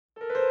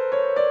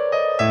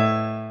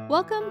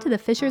Welcome to the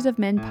Fishers of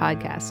Men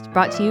podcast,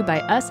 brought to you by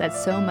us at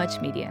So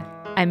Much Media.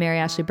 I'm Mary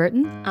Ashley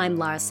Burton. I'm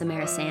Laura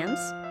Samara Sands.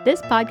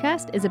 This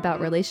podcast is about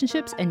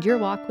relationships and your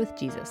walk with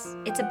Jesus.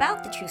 It's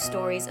about the true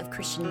stories of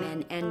Christian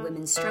men and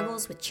women's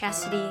struggles with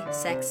chastity,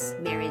 sex,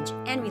 marriage,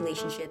 and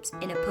relationships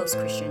in a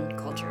post-Christian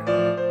culture.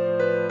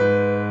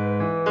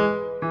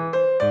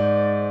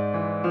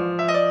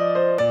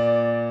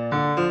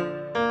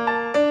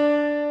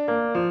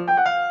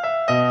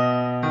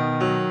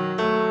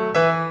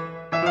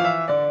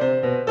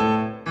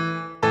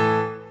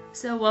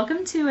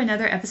 Welcome to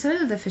another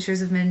episode of the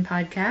Fishers of Men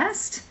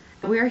podcast.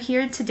 We are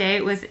here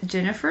today with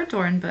Jennifer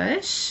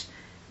Dornbush.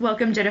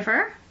 Welcome,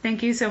 Jennifer.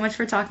 Thank you so much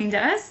for talking to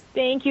us.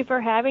 Thank you for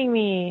having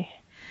me.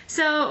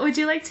 So, would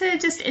you like to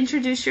just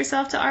introduce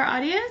yourself to our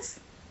audience?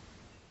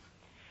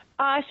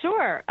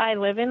 Sure. I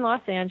live in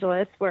Los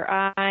Angeles, where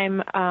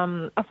I'm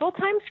a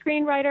full-time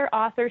screenwriter,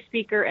 author,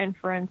 speaker, and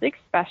forensic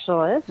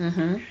specialist.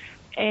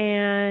 Mm-hmm.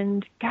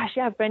 And gosh,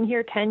 yeah, I've been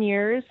here 10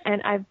 years,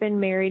 and I've been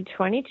married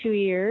 22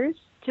 years.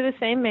 To the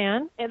same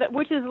man,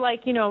 which is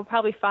like,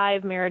 probably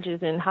 5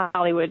 marriages in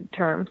Hollywood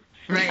terms.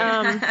 Right.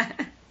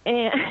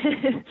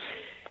 And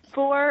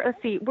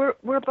let's see, we're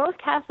both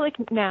Catholic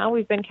now.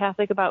 We've been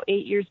Catholic about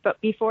 8 years, but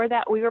before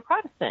that we were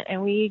Protestant,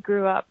 and we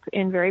grew up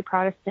in very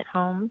Protestant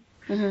homes.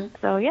 Mm-hmm.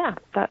 So yeah,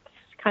 that's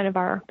kind of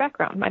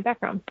my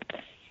background.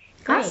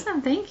 Great.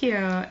 Awesome, thank you.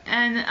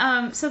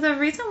 And so the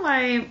reason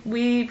why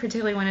we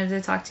particularly wanted to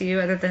talk to you,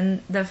 other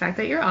than the fact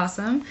that you're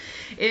awesome,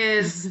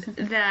 is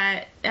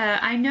that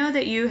I know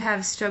that you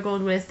have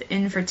struggled with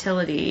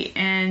infertility,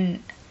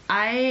 and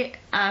I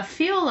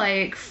feel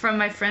like from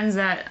my friends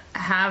that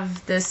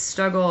have this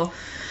struggle,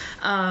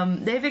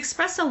 they've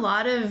expressed a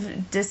lot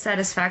of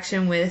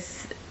dissatisfaction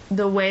with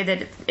the way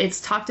that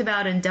it's talked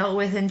about and dealt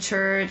with in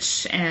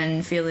church,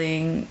 and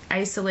feeling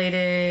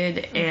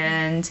isolated,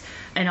 and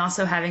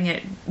also having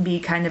it be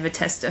kind of a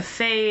test of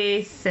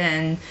faith,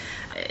 and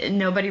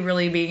nobody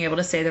really being able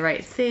to say the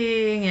right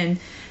thing. And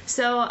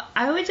so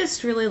I would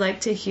just really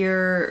like to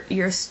hear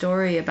your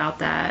story about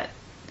that.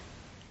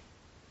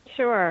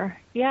 Sure.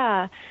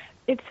 Yeah.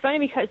 It's funny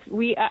because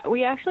we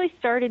actually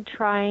started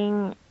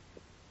trying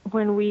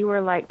when we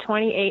were like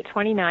 28,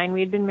 29.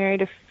 We had been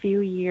married a few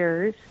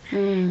years.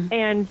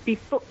 And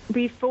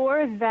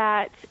before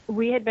that,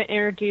 we had been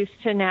introduced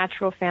to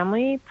natural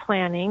family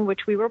planning,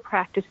 which we were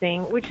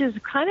practicing, which is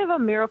kind of a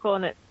miracle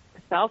in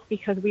itself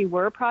because we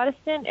were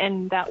Protestant,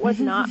 and that was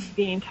not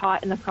being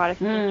taught in the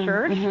Protestant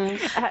church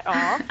at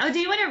all. Oh, do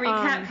you want to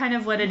recap kind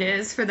of what it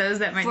is for those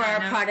that might not know?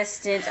 For our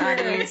Protestant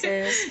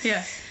audiences.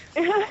 Yeah.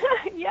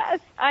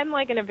 Yes, I'm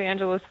like an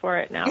evangelist for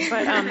it now.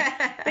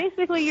 But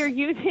basically,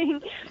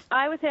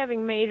 I was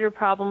having major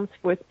problems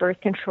with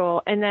birth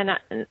control, and then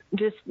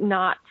just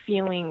not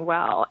feeling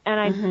well. And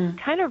I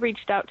kind of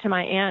reached out to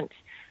my aunt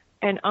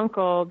and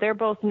uncle. They're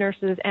both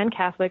nurses and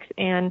Catholics,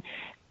 and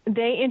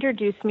they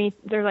introduced me.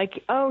 They're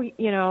like, oh,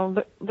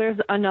 there's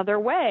another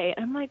way.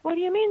 I'm like, what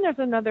do you mean there's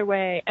another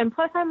way? And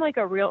plus, I'm like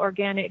a real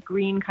organic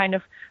green kind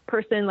of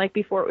person, like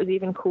before it was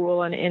even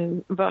cool and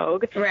in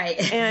vogue.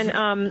 Right.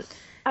 And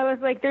I was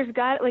like,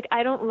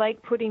 I don't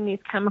like putting these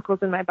chemicals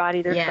in my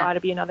body. There's got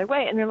to be another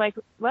way. And they're like,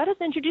 let us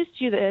introduce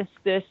you to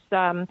this,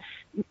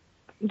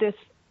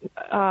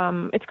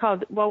 it's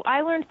called,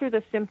 I learned through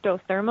the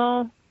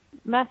symptothermal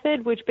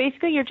method, which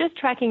basically you're just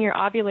tracking your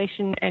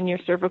ovulation and your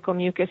cervical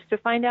mucus to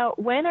find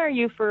out when are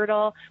you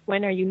fertile,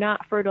 when are you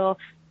not fertile.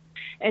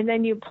 And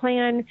then you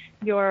plan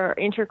your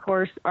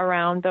intercourse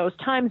around those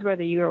times,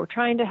 whether you're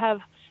trying to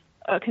have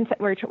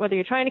whether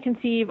you're trying to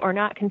conceive or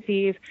not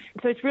conceive.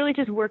 So it's really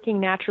just working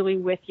naturally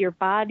with your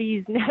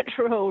body's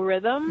natural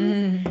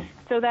rhythm.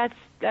 So that's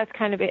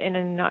kind of it in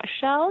a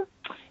nutshell.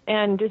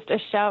 And just a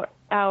shout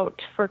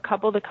out for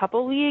Couple to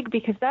Couple League,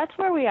 because that's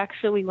where we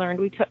actually learned.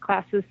 We took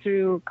classes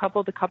through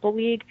Couple to Couple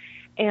League,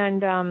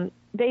 and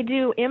they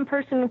do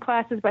in-person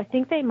classes, but I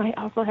think they might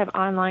also have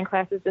online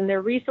classes, and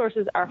their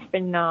resources are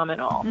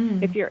phenomenal.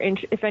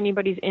 If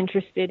anybody's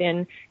interested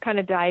in kind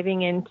of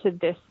diving into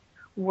this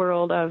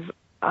world of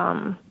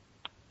kind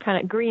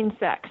of green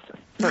sex,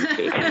 so to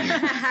speak.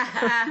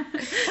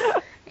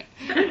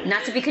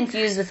 Not to be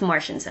confused with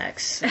Martian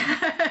sex.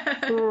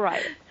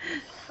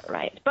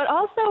 Right. But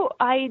also,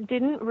 I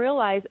didn't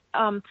realize,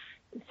 so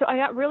I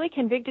got really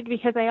convicted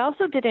because I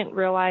also didn't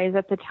realize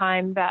at the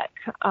time that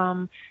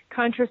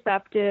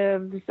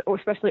contraceptives, or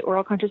especially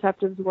oral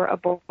contraceptives, were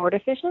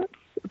abortifacients.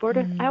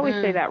 I always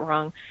say that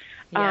wrong.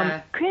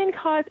 Can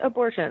cause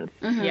abortions.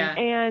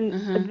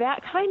 And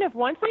that kind of,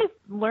 once I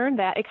learned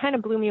that, it kind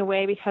of blew me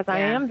away, because I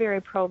am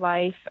very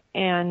pro-life,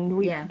 and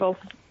we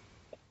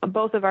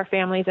both of our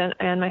families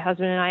and my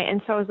husband and I.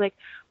 And so I was like,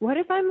 what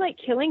if I'm like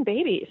killing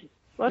babies?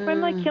 What if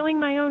I'm like killing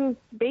my own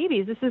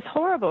babies? This is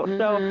horrible.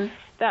 So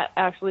that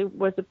actually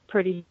was a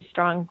pretty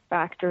strong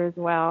factor as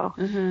well.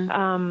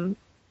 And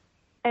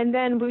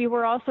then we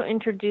were also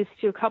introduced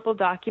to a couple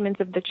documents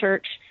of the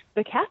church,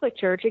 the Catholic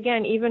Church.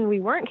 Again, even we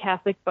weren't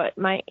Catholic, but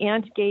my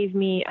aunt gave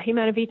me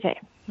Humana Vitae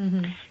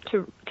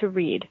to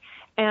read.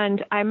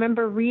 And I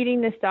remember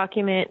reading this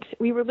document.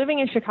 We were living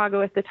in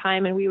Chicago at the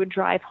time, and we would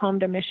drive home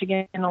to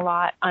Michigan a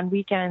lot on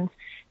weekends.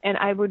 And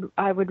I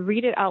would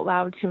read it out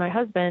loud to my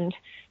husband.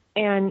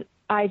 And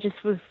I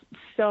just was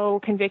so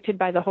convicted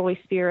by the Holy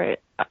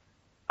Spirit.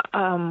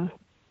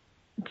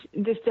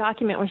 This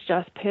document was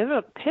just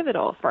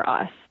pivotal for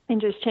us in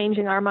just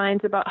changing our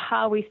minds about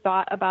how we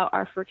thought about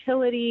our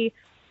fertility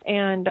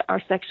and our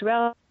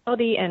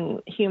sexuality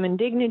and human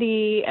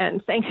dignity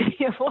and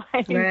sanctity of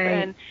life.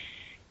 Right.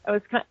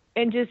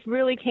 And just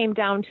really came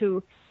down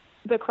to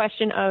the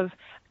question of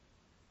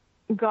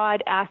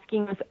God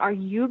asking us, are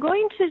you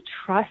going to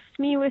trust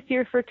me with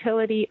your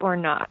fertility or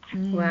not?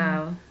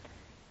 Wow.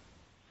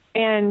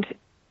 And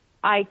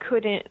I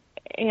couldn't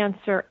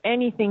answer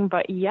anything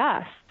but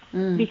yes.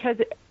 Because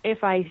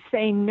if I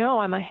say no,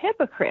 I'm a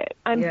hypocrite.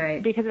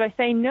 Because if I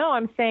say no,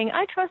 I'm saying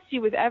I trust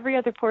you with every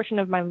other portion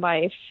of my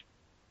life,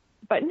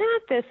 but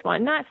not this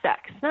one, not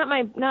sex, not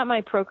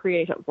my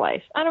procreative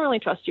life. I don't really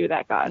trust you with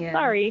that, God. Yeah.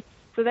 Sorry.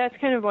 So that's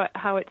kind of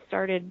how it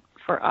started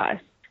for us.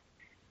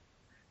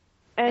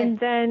 And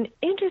then,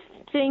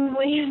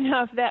 interestingly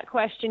enough, that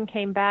question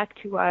came back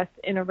to us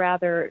in a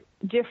rather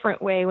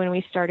different way when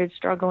we started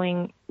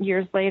struggling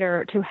years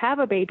later to have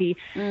a baby.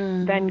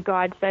 Then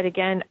God said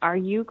again, are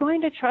you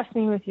going to trust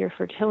me with your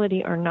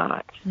fertility or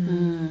not?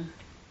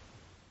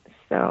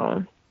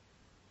 So,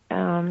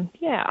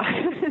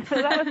 yeah.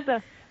 So that was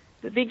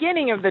the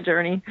beginning of the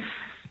journey.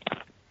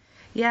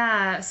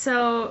 Yeah.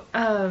 So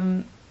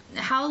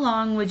how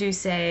long would you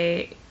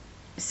say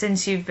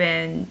since you've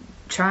been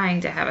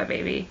trying to have a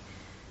baby?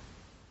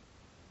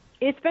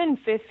 It's been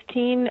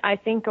 15, I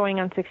think, going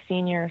on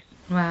 16 years.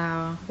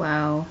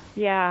 Wow.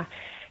 Yeah.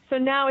 So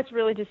now it's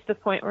really just the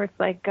point where it's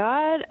like,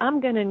 God, I'm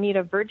going to need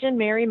a Virgin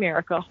Mary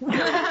miracle.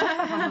 I'm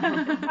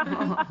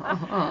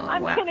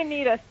going to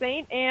need a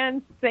St.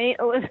 Anne, St.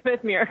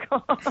 Elizabeth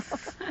miracle.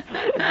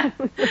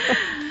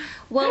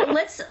 Well,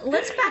 let's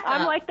back up.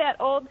 I'm like that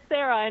old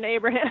Sarah and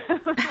Abraham.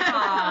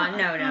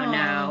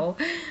 No.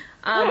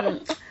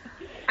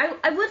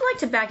 I would like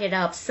to back it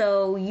up.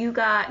 So you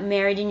got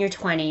married in your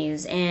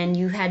 20s, and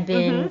you had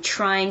been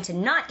trying to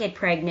not get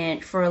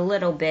pregnant for a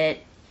little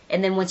bit,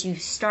 and then once you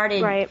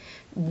started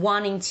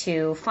wanting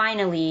to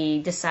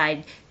finally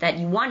decide that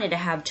you wanted to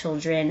have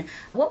children,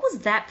 what was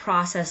that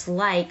process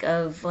like?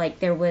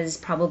 There was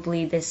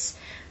probably this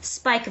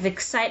spike of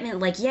excitement,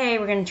 like, yay,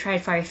 we're going to try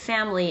to find a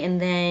family, and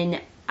then,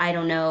 I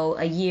don't know,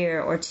 a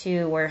year or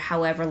two or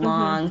however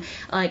long.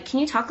 Can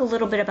you talk a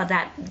little bit about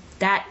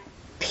that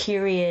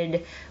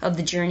period of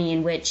the journey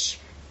in which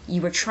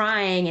you were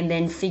trying and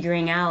then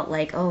figuring out,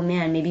 like, oh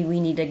man, maybe we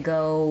need to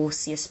go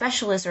see a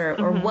specialist, or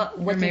what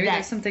or maybe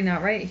there's something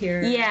not right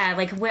here. Yeah,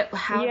 like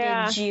how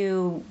did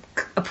you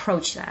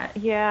approach that?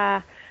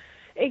 Yeah,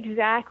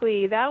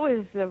 exactly. That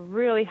was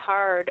really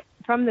hard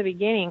from the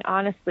beginning,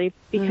 honestly,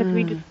 because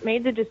we just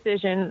made the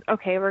decision,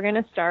 okay, we're going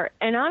to start.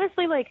 And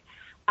honestly, like,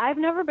 I've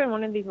never been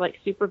one of these like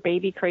super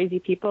baby crazy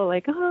people,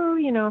 like,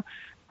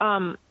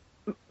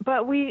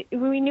 but we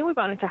knew we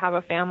wanted to have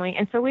a family.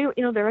 And so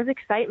there was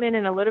excitement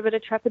and a little bit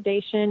of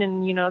trepidation,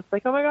 and, it's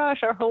like, oh my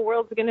gosh, our whole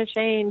world's going to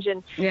change,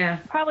 and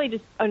probably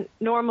just a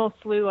normal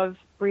slew of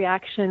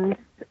reactions.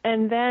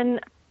 And then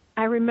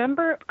I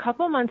remember a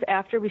couple months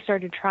after we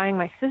started trying,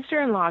 my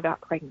sister-in-law got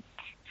pregnant,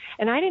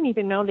 and I didn't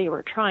even know they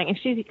were trying. And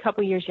she's a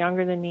couple years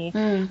younger than me.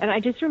 And I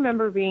just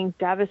remember being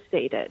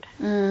devastated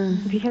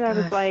because I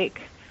was like,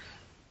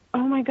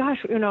 oh my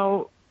gosh,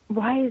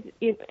 why is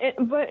it,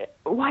 but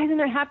why isn't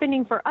it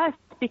happening for us?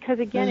 Because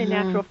again, in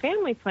natural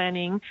family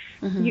planning,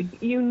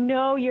 you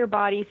know your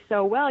body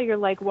so well. You're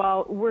like,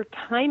 well, we're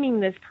timing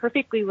this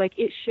perfectly, like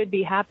it should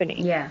be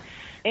happening. Yeah.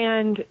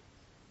 And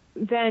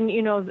then,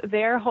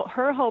 her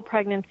whole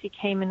pregnancy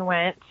came and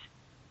went.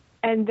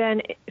 And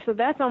then, so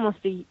that's almost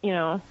close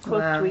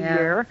to a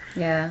year.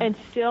 Yeah. And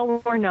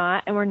still we're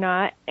not.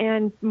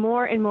 And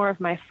more and more of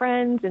my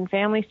friends and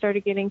family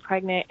started getting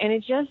pregnant. And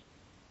it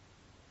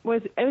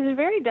was a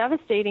very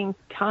devastating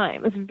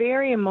time. It was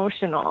very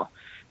emotional.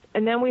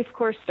 And then we, of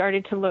course,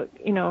 started to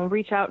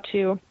reach out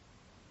to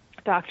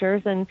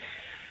doctors and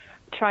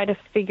try to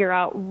figure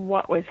out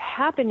what was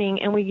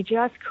happening, and we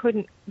just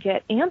couldn't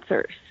get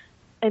answers.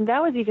 And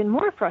that was even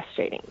more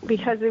frustrating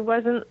because it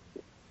wasn't,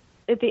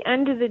 at the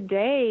end of the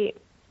day,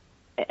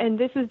 and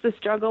this is the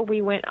struggle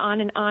we went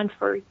on and on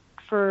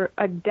for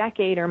a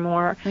decade or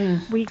more,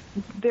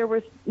 there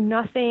was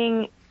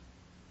nothing.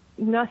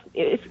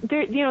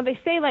 They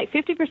say like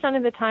 50%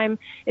 of the time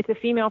it's a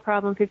female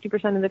problem,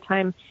 50% of the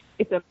time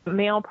it's a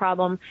male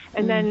problem,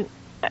 and then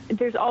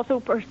there's also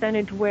a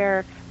percentage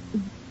where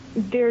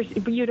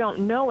you don't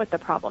know what the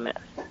problem is.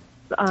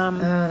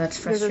 That's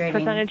frustrating. There's a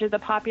percentage of the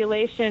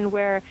population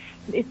where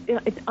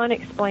it's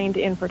unexplained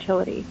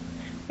infertility.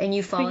 And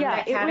you fall in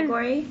that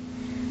category?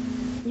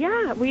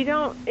 We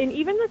don't. And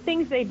even the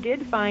things they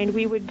did find,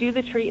 we would do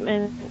the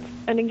treatment,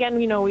 and again,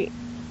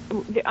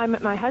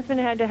 my husband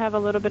had to have a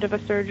little bit of a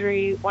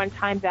surgery one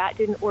time. That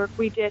didn't work.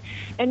 We did.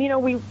 And,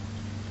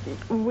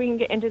 we can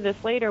get into this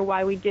later,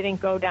 why we didn't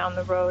go down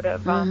the road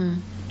of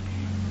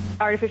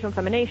artificial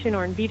insemination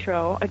or in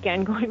vitro,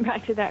 again, going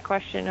back to that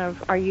question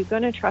of, are you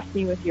going to trust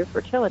me with your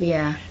fertility?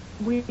 Yeah.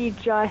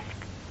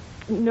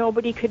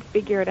 Nobody could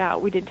figure it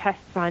out. We did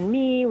tests on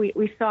me.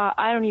 We saw,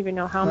 I don't even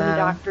know how many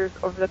doctors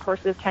over the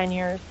course of 10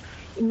 years,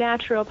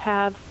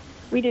 naturopaths.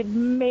 We did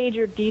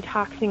major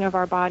detoxing of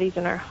our bodies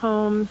in our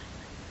home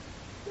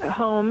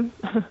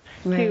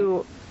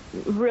to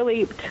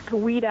really to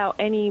weed out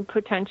any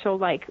potential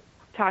like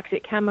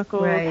toxic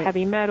chemicals,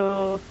 heavy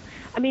metals.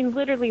 I mean,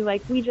 literally,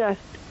 like we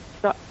just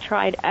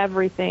tried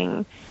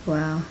everything.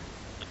 Wow.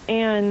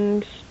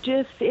 And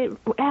just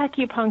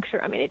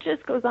acupuncture. I mean, it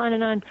just goes on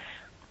and on.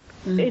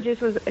 It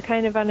just was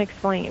kind of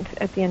unexplained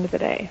at the end of the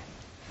day.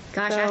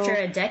 Gosh, after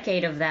a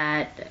decade of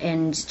that,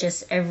 and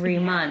just every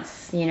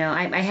month, you know,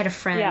 I had a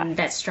friend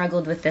that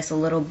struggled with this a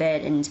little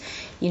bit, and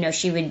you know,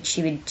 she would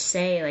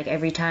say, like,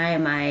 every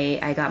time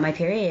I got my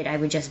period, I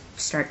would just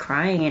start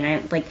crying, and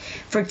I like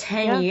for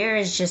 10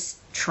 years just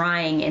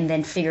trying and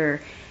then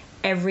figure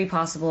every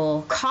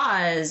possible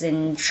cause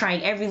and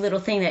trying every little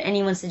thing that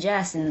anyone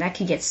suggests, and that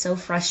could get so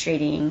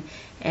frustrating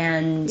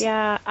and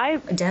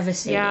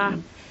devastating. Yeah.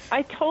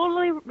 I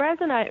totally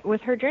resonate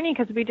with her journey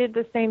because we did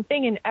the same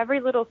thing, and every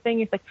little thing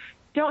is like,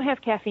 don't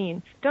have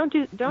caffeine, don't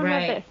have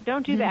this,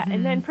 don't do that,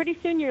 and then pretty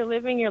soon you're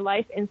living your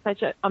life in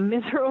such a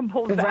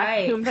miserable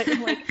vacuum that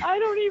you're like, I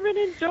don't even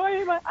enjoy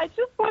it. I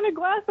just want a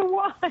glass of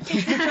wine.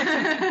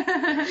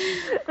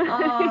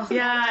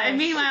 And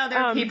meanwhile there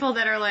are people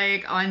that are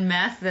like on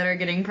meth that are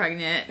getting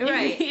pregnant,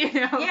 right? You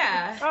know?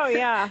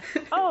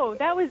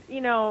 That was,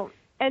 you know,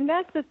 and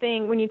that's the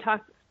thing when you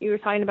were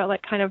talking about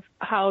like kind of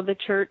how the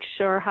church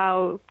or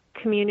how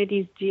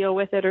communities deal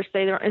with it or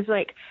say it's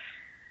like,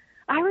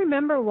 I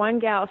remember one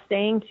gal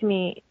saying to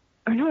me,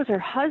 or no, it was her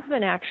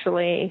husband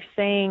actually,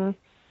 saying,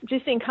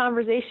 just in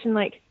conversation,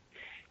 like,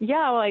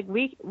 like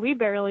we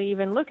barely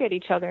even look at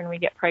each other and we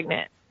get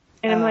pregnant.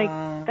 And I'm like,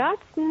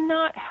 that's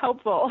not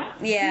helpful.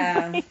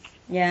 Yeah.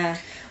 Yeah.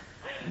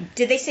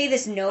 Did they say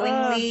this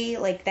knowingly,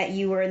 like that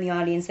you were in the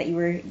audience, that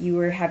you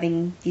were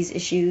having these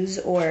issues,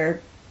 or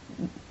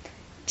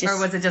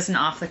was it just an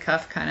off the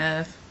cuff kind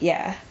of?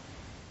 Yeah.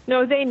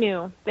 No, they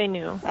knew.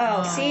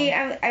 Oh, see,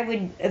 I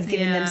would have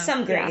given them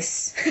some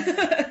grace.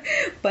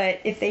 But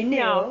if they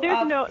knew...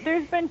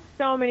 there's been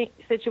so many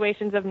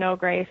situations of no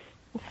grace.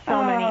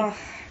 So many.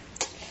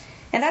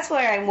 And that's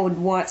where I would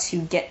want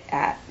to get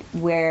at,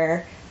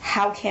 where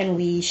how can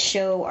we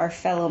show our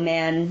fellow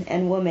man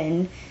and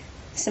woman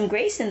some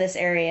grace in this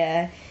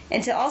area,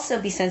 and to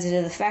also be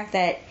sensitive to the fact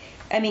that,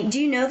 I mean, do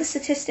you know the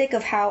statistic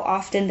of how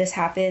often this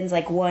happens?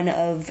 Like one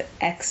of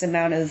X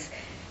amount of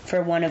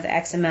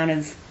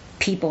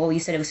people, you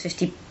said it was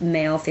 50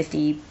 male,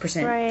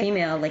 50%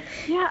 female. Like,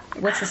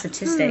 what's the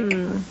statistic?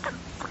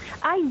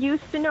 I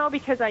used to know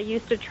because I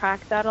used to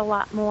track that a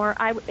lot more.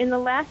 In the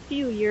last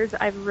few years,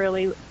 God's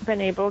really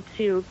been able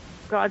to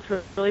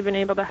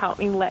help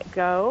me let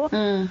go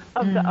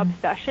of the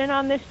obsession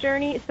on this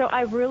journey. So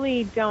I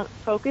really don't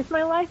focus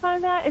my life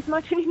on that as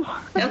much anymore.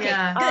 Okay,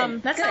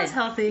 good. That sounds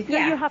healthy.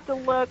 Yeah. You have to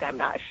look. I'm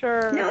not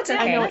sure. No, it's okay.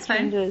 I know That's it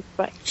changes,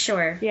 but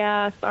sure.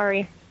 Yeah,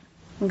 sorry.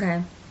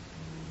 Okay.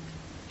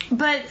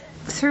 But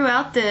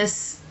throughout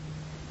this,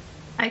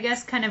 I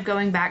guess kind of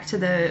going back to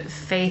the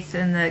faith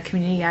and the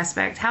community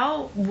aspect,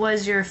 how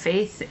was your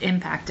faith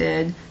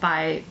impacted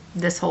by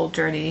this whole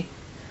journey?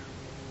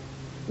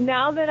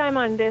 Now that I'm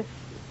on this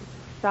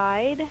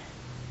side,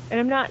 and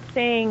I'm not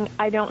saying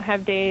I don't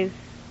have days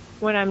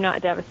when I'm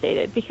not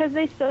devastated, because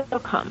they still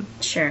come.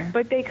 Sure.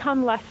 But they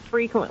come less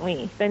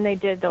frequently than they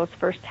did those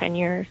first 10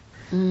 years.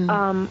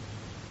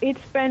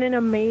 It's been an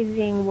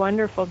amazing,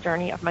 wonderful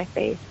journey of my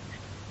faith.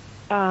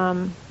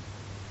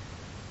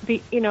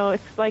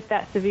 It's like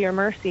that severe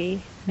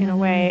mercy in a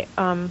way,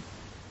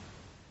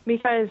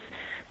 because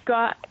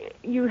God,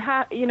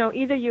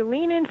 either you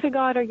lean into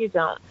God or you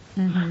don't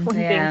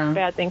when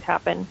bad things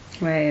happen.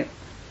 Right.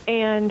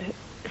 And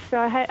so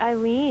I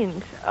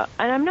leaned,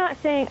 and I'm not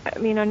saying,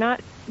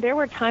 there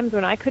were times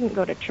when I couldn't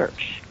go to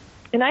church,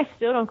 and I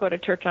still don't go to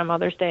church on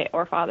Mother's Day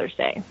or Father's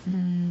Day.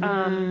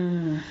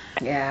 And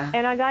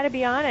I got to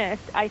be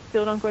honest, I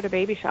still don't go to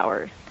baby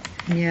showers.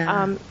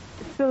 Yeah.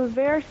 So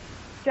there's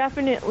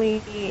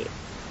definitely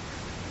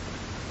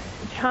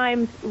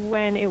times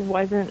when it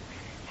wasn't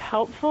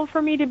helpful for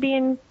me to be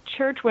in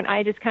church, when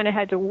I just kind of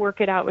had to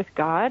work it out with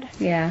God.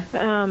 Yeah.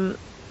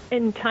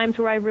 In times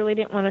where I really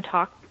didn't want to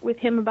talk with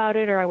him about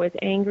it, or I was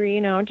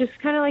angry, just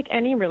kind of like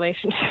any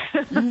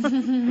relationship.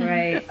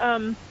 Right.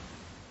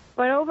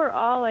 But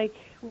overall, like,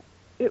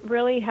 it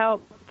really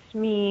helped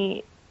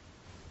me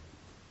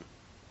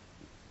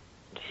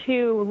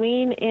to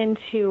lean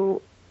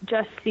into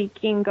just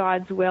seeking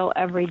God's will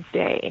every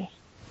day.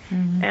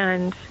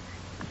 And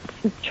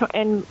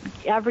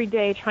every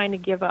day trying to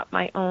give up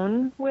my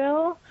own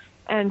will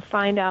and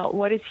find out,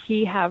 what does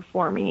he have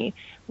for me?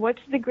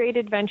 What's the great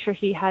adventure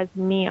he has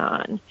me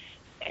on?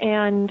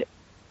 And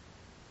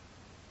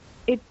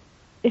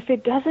if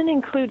it doesn't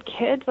include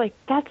kids, like,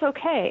 that's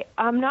okay.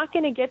 I'm not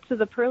going to get to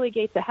the pearly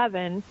gates of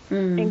heaven,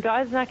 and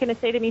God's not going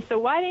to say to me, so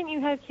why didn't you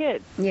have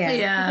kids? Yeah.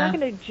 He's not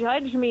going to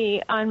judge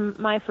me on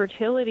my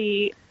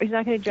fertility. He's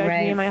not going to judge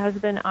me and my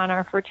husband on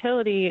our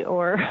fertility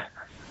or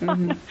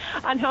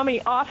on how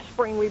many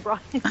offspring we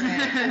brought into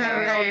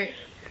the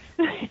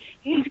world.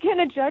 He's going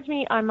to judge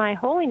me on my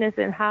holiness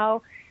and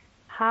how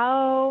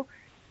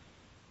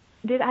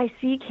did I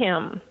seek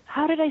him?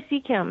 How did I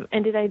seek him?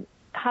 And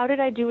how did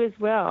I do his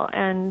will?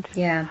 And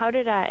how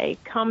did I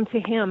come to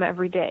him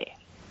every day?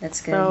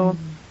 That's good. So,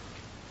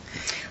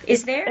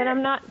 is there? And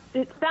I'm not.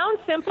 It sounds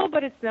simple,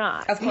 but it's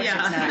not. Of course, it's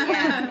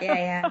not.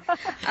 Yeah.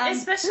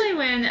 Especially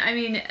when, I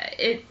mean,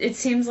 it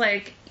seems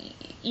like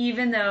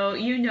even though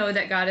you know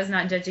that God is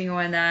not judging you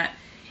on that,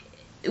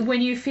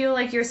 when you feel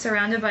like you're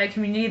surrounded by a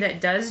community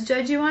that does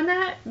judge you on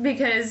that,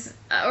 because,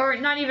 or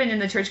not even in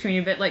the church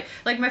community, but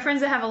like my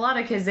friends that have a lot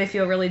of kids, they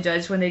feel really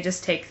judged when they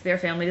just take their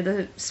family to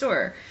the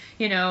store,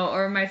 you know,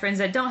 or my friends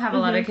that don't have a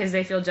lot of kids,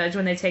 they feel judged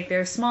when they take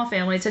their small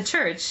family to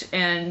church,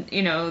 and,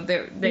 you know,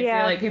 they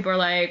feel like people are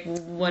like,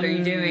 what are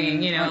you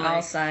doing, you know, on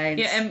all sides.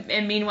 Yeah,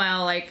 and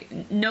meanwhile, like,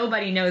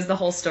 nobody knows the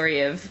whole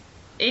story of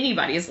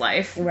anybody's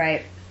life.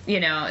 Right. You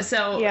know,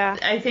 so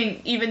I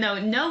think even though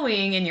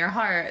knowing in your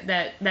heart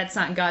that that's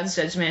not God's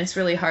judgment, it's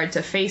really hard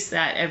to face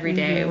that every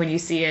day when you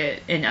see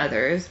it in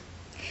others.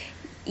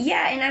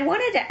 Yeah, and I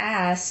wanted to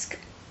ask,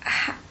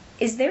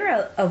 is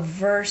there a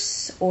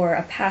verse or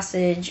a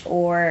passage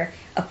or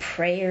a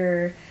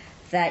prayer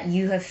that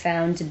you have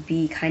found to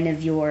be kind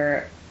of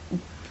your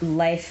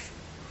life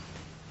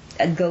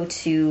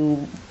go-to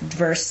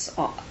verse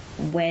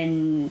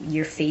when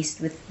you're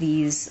faced with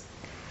these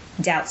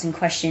doubts and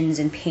questions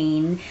and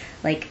pain?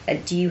 Like,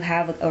 do you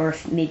have, or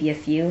maybe a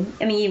few?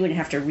 I mean, you wouldn't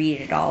have to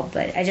read it all,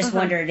 but I just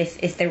wondered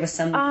if there was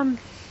some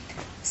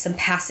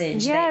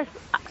passage. Yes,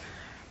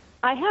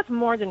 I have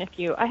more than a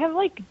few. I have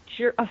like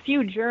a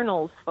few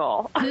journals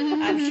full.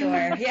 I'm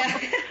sure. Yeah.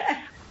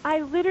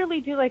 I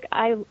literally do. Like,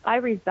 I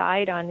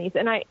reside on these,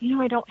 and I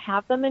don't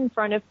have them in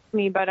front of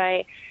me, but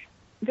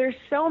there's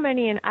so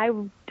many, and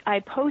I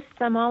post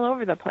them all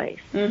over the place.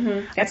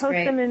 That's I post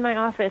great. them in my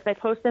office. I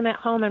post them at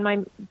home in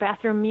my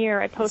bathroom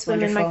mirror. I post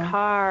them in my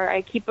car.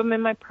 I keep them in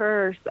my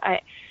purse.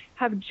 I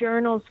have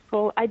journals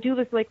full. I do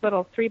this like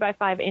little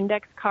 3x5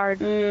 index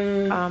card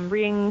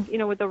ring, you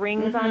know, with the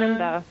rings on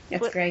them.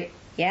 That's great.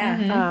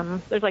 Yeah.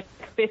 There's like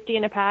 50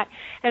 in a pack,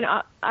 and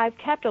I've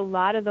kept a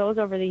lot of those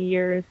over the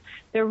years.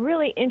 They're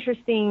really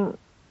interesting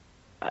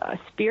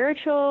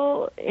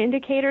spiritual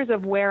indicators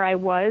of where I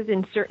was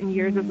in certain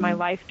years of my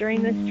life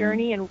during this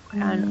journey and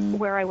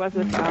where I was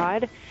with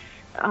God.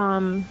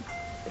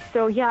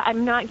 So, yeah,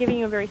 I'm not giving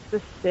you a very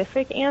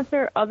specific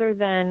answer other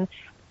than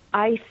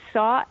I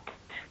sought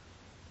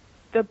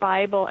the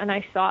Bible and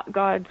I sought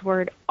God's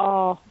word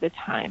all the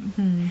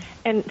time.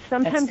 And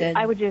sometimes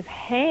I would just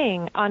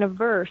hang on a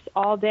verse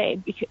all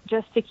day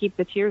just to keep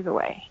the tears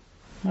away.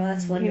 Oh,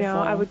 that's wonderful. You know,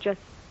 I would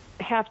just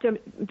have to,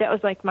 that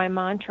was like my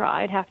mantra.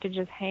 I'd have to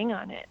just hang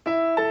on it.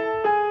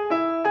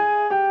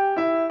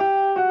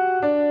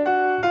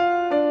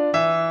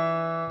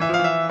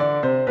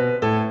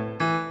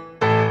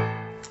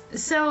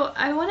 So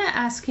I want to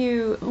ask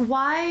you,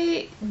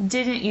 why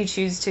didn't you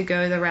choose to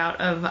go the route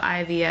of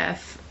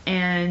IVF?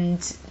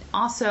 And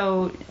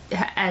also,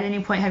 at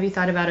any point, have you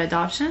thought about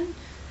adoption?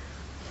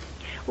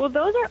 Well,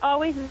 those are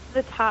always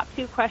the top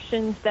two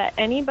questions that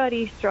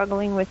anybody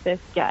struggling with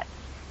this gets.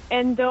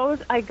 And those,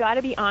 I got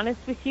to be honest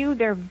with you,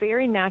 they're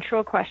very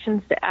natural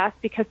questions to ask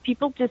because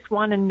people just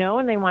want to know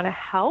and they want to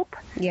help.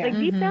 Yeah. Like,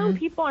 deep down,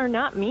 people are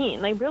not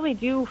mean. They really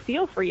do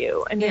feel for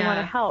you and they want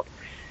to help.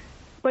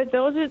 But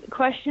those are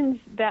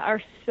questions that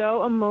are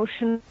so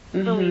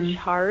emotionally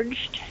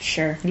charged.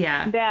 Sure.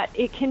 Yeah. That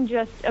it can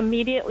just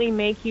immediately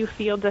make you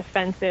feel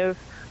defensive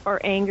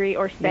or angry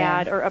or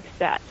sad or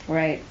upset.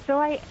 Right. So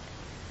I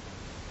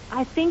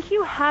think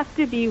you have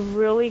to be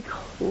really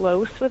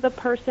close with a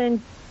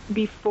person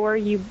before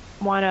you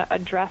want to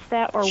address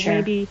that, or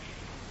maybe,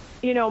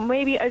 you know,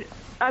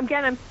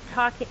 again,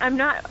 I'm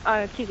not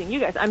accusing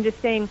you guys. I'm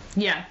just saying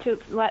to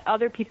let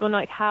other people know,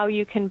 like, how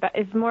you can,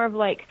 it's more of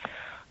like,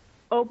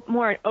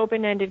 more an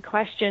open-ended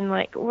question,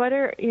 like, what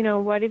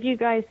have you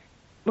guys,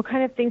 what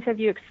kind of things have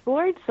you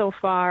explored so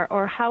far,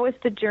 or how has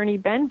the journey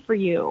been for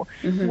you,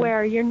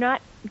 where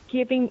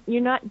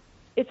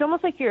it's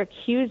almost like you're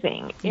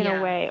accusing in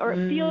a way, or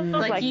it feels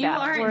like you that.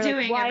 Aren't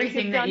doing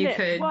everything that you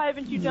could. Why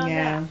haven't you done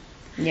that?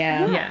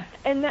 Yeah.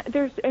 And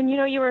you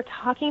know, you were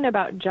talking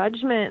about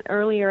judgment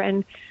earlier,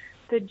 and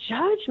the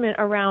judgment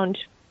around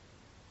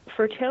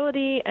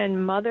fertility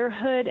and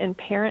motherhood and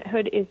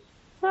parenthood is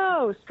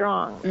so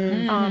strong.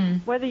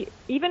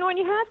 Even when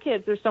you have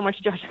kids, there's so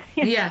much judgment.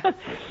 Yeah.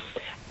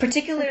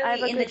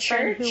 Particularly in the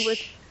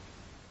church.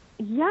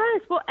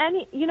 Yes. Well,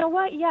 you know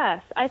what?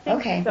 Yes, I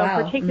think so.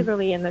 Wow.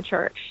 Particularly in the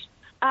church.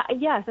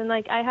 Yes, and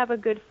like I have a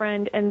good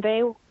friend, and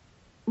they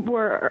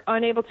were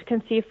unable to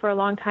conceive for a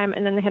long time,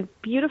 and then they had a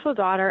beautiful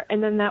daughter,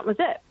 and then that was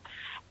it.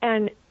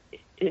 And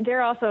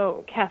they're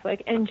also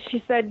Catholic, and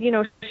she said,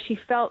 she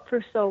felt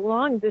for so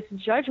long this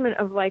judgment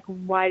of like,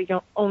 why do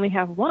you only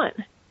have one?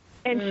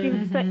 And she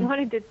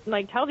wanted to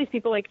like tell these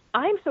people like,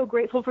 I'm so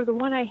grateful for the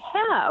one I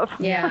have.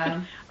 Yeah.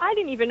 Like, I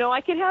didn't even know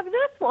I could have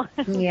this one.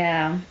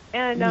 Yeah.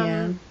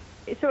 And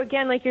so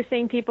again, like you're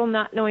saying, people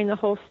not knowing the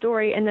whole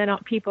story, and then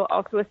people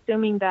also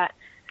assuming that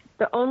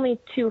the only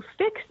two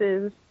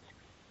fixes.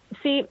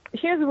 See,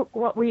 here's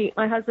what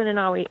my husband and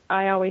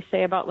I always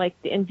say about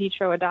like the in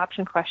vitro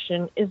adoption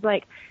question is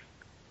like,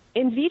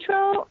 in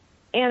vitro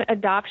and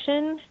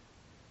adoption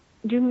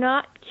do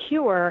not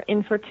cure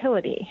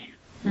infertility.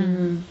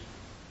 Mm-hmm.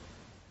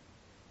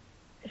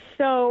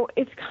 So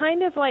it's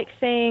kind of like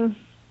saying,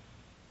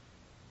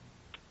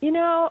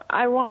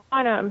 I want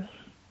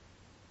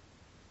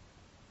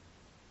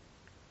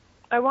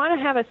to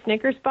have a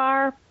Snickers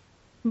bar,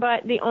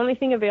 but the only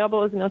thing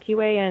available is Milky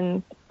Way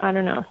and, I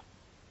don't know,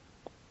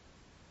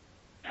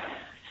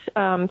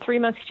 Three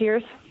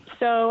Musketeers.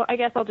 So I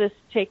guess I'll just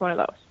take one of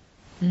those.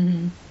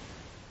 Mm-hmm.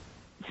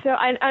 So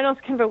I know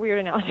it's kind of a weird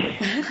analogy.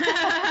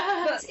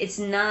 It's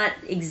not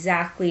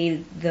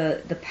exactly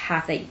the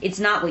path that, it's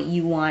not what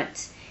you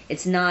want.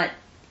 It's not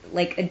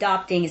like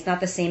adopting is not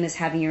the same as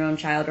having your own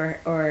child,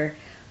 or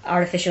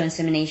artificial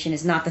insemination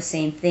is not the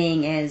same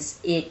thing as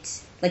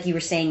it, like you were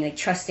saying, like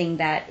trusting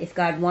that if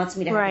God wants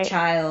me to have a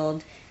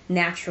child,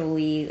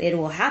 naturally it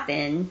will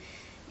happen.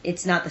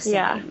 It's not the same.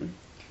 Yeah.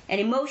 And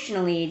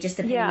emotionally, just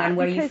depending on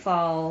where you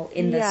fall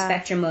in the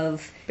spectrum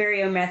of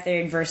burial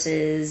method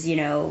versus,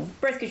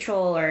 birth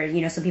control,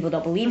 or, some people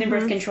don't believe in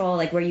birth control,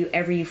 like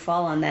wherever you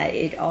fall on that,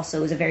 it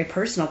also is a very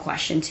personal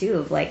question too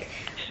of like,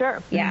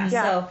 sure. Yeah.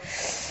 So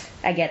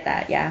I get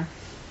that. Yeah.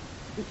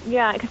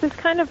 Yeah. Because it's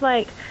kind of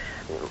like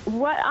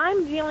what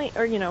I'm dealing,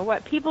 or,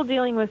 what people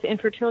dealing with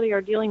infertility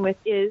are dealing with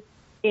is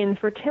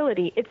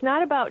infertility. It's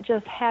not about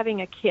just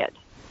having a kid.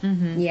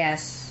 Mm-hmm.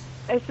 Yes.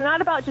 It's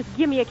not about just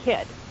give me a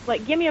kid.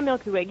 Like, give me a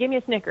Milky Way, give me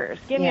a Snickers,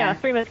 give me a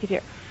Three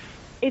Musketeers.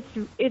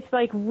 It's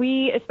like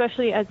we,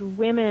 especially as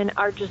women,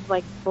 are just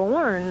like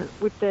born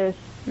with this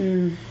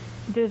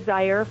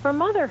desire for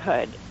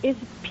motherhood. It's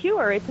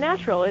pure, it's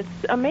natural, it's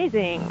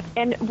amazing,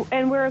 and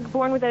we're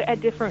born with it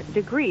at different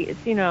degrees.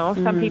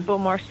 Some people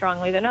more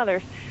strongly than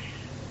others.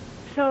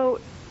 So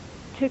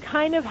to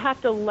kind of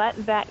have to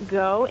let that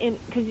go,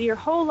 because your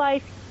whole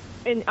life,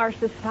 and our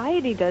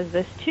society does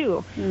this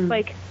too.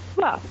 Like,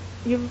 well,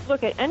 you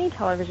look at any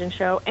television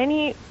show,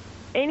 any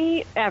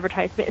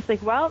advertisement, it's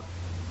like, well,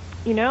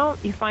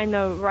 you find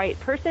the right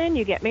person,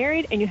 you get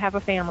married, and you have a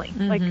family.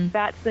 Mm-hmm. Like,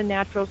 that's the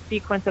natural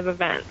sequence of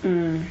events.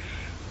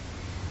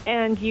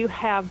 And you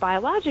have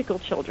biological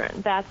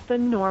children. That's the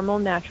normal,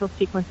 natural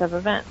sequence of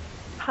events.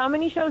 How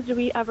many shows do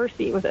we ever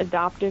see with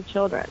adoptive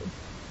children?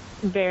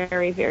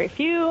 Very, very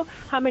few.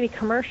 How many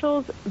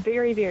commercials?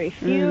 Very, very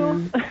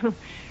few.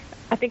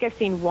 I think I've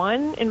seen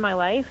one in my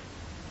life.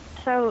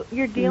 So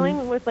you're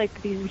dealing with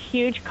like these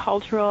huge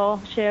cultural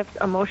shifts,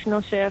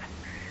 emotional shifts.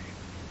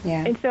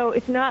 Yeah. And so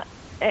it's not,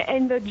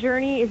 and the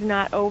journey is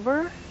not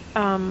over.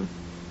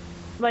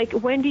 Like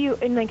when do you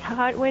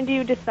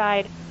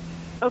decide,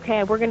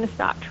 okay, we're going to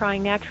stop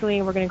trying naturally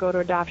and we're going to go to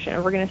adoption,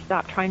 or we're going to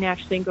stop trying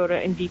naturally and go to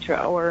in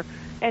vitro,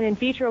 and in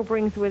vitro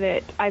brings with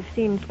it, I've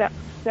seen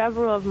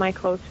several of my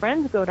close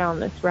friends go down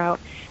this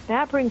route.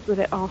 That brings with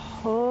it a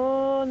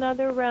whole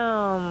nother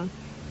realm.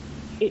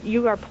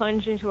 You are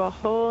plunged into a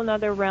whole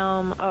nother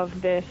realm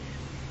of this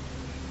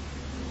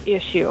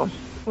issue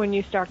when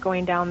you start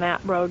going down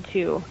that road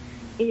too.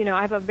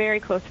 I have a very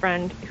close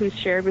friend who's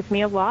shared with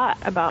me a lot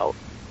about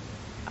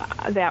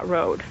that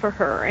road for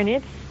her,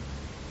 and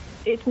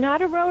it's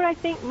not a road I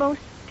think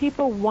most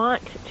people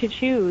want to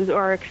choose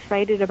or are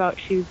excited about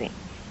choosing.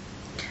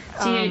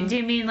 Do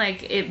you mean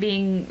like it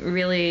being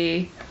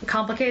really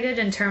complicated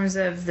in terms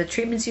of the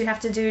treatments you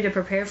have to do to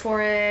prepare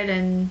for it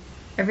and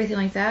everything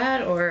like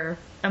that, or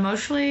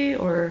emotionally,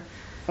 or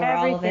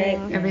all of it?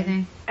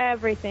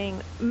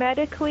 Everything.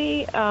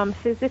 Medically,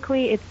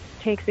 physically, it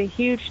takes a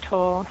huge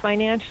toll.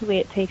 Financially,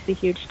 it takes a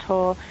huge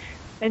toll.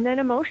 And then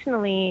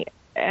emotionally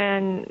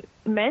and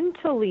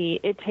mentally,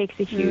 it takes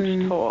a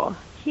huge toll.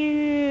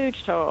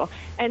 Huge toll.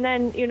 And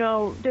then,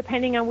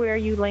 depending on where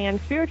you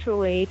land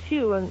spiritually,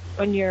 too,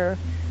 on your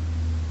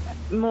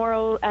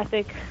moral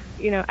ethics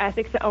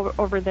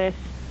over this,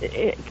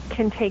 it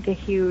can take a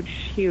huge,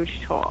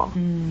 huge toll.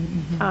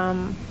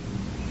 Mm-hmm.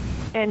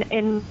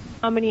 And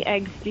how many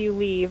eggs do you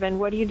leave, and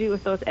what do you do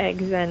with those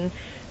eggs, and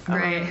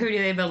right, who do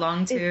they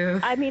belong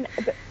to?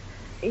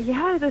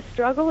 The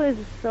struggle is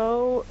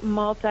so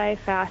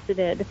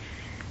multifaceted.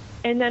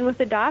 And then with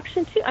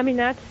adoption too,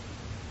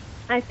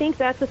 I think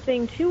that's a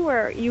thing too,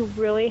 where you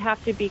really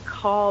have to be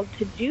called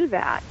to do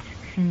that.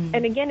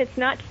 And again, it's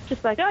not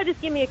just like, oh,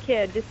 just give me a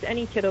kid, just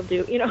any kid will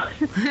do,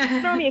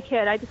 throw me a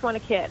kid, I just want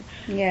a kid.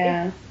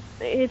 Yeah.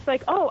 It's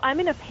like, oh, I'm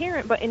in a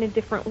parent, but in a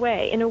different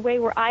way, in a way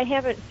where I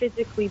haven't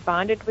physically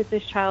bonded with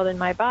this child in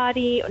my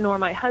body, nor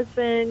my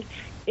husband.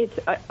 it's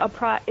a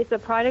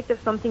product of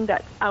something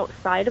that's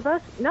outside of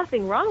us.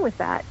 Nothing wrong with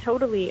that.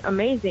 Totally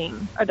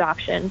amazing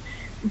adoption.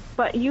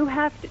 But you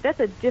have to, that's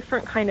a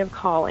different kind of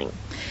calling.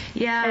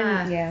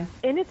 Yeah.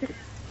 And it's,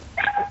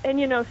 and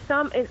you know,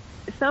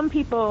 some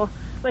people,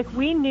 like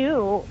we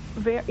knew,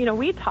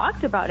 we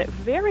talked about it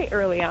very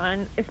early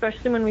on,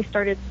 especially when we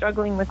started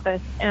struggling with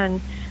this,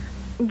 and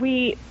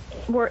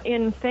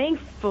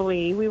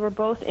thankfully, we were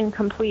both in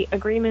complete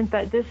agreement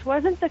that this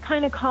wasn't the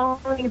kind of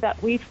calling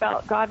that we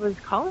felt God was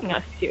calling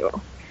us to.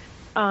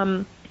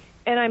 And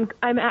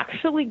I'm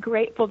actually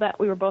grateful that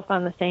we were both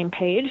on the same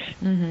page,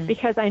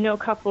 because I know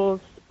couples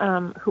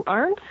who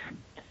aren't,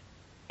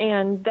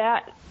 and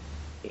that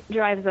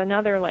drives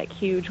another like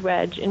huge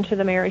wedge into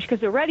the marriage,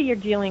 because already you're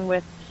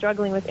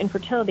struggling with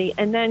infertility,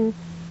 and then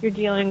you're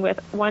dealing with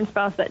one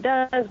spouse that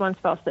does, one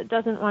spouse that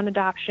doesn't want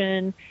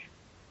adoption.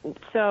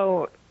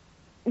 So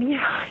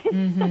yeah,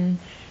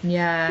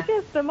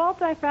 because the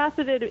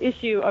multifaceted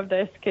issue of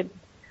this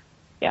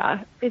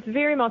it's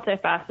very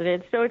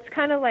multifaceted. So it's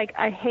kind of like,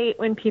 I hate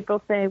when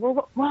people say,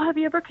 well, have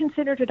you ever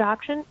considered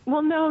adoption?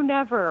 Well, no,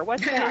 never.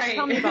 What's that? Right.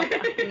 Tell me about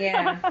that.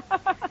 Yeah.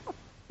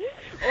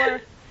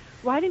 Or,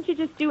 why didn't you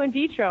just do in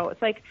vitro?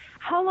 It's like,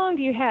 how long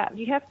do you have?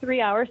 Do you have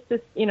 3 hours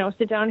to,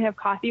 sit down and have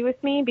coffee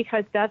with me?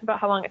 Because that's about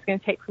how long it's going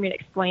to take for me to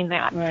explain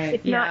that. Right.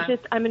 It's not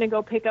just, I'm going to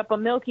go pick up a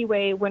Milky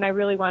Way when I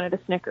really wanted a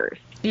Snickers.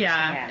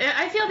 Yeah.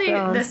 I feel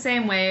the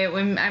same way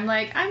when I'm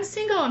like, I'm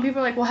single, and people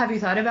are like, well, have you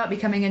thought about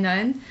becoming a nun?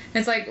 And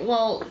it's like,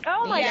 well,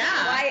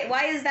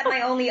 why is that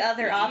my only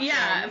other option?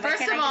 Yeah,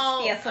 first of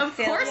all, of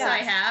course I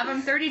have.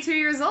 I'm 32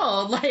 years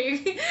old. Like,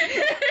 and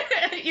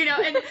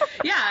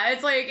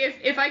it's like,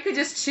 if I could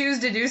just choose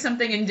to do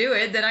something and do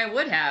it, then I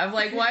would have.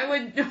 Like, why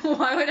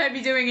would I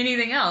be doing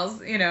anything else?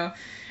 And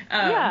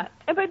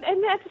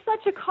that's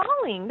such a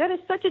calling. That is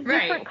such a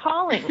different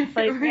calling.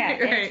 Like,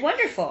 it's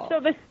wonderful. So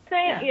the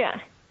same,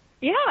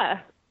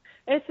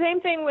 It's the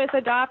same thing with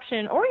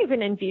adoption or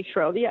even in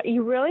vitro. Yeah,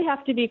 you really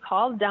have to be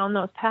called down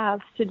those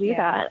paths to do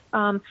that.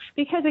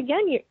 Because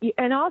again,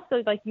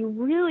 you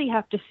really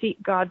have to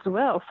seek God's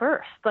will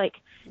first. Like,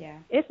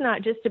 it's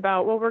not just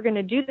about, well, we're going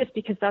to do this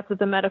because that's what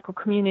the medical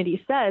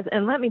community says.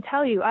 And let me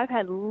tell you, I've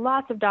had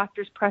lots of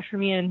doctors pressure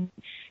me into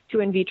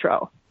in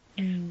vitro.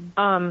 It's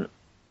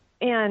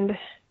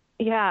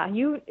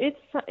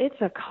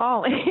a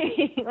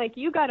calling. Like,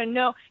 you got to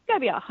know, you got to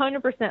be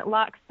 100%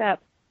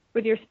 lockstep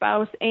with your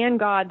spouse and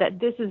God that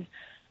this is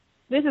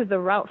the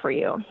route for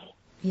you.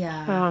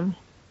 Yeah.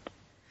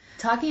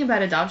 Talking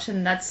about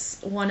adoption,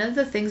 that's one of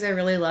the things I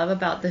really love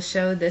about the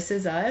show This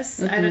Is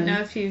Us. I don't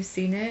know if you've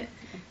seen it.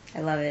 I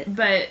love it.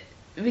 But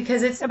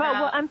because it's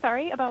about what? I'm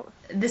sorry, about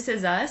This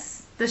Is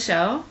Us, the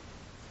show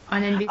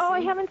on NBC. Oh, I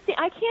haven't seen.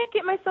 I can't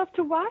get myself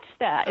to watch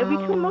that. It'd be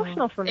too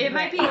emotional for me. It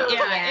might be.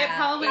 It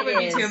probably would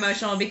be too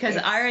emotional because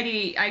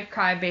I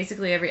cry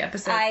basically every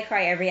episode. I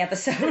cry every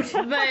episode.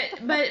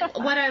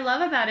 but what I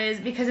love about it is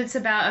because it's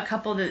about a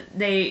couple that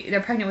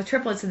they're pregnant with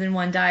triplets, and then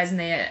one dies, and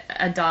they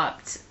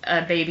adopt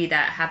a baby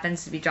that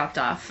happens to be dropped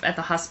off at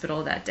the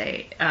hospital that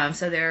day.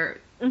 So they're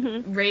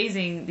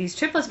raising these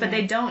triplets, but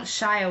they don't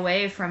shy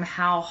away from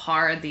how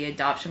hard the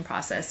adoption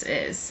process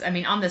is. I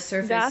mean, on the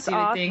surface, you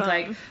would think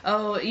like,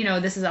 oh,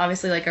 this is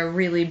obviously like a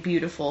really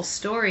beautiful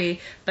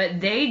story, but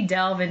they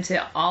delve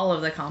into all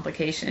of the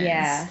complications.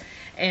 Yeah.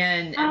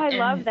 And I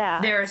love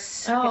that. There are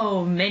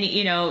so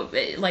many,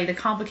 like the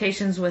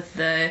complications with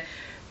the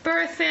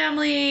birth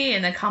family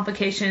and the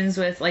complications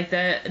with like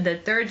the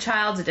third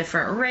child's a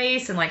different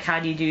race, and like how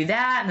do you do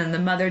that, and then the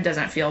mother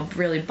doesn't feel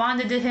really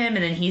bonded to him,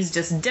 and then he's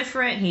just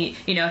different,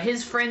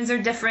 his friends are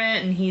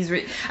different, and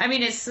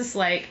it's just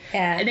like,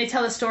 and they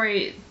tell the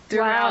story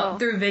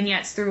through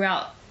vignettes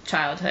throughout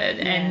childhood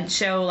and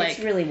show like it's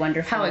really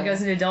wonderful how it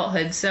goes into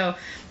adulthood. So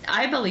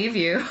I believe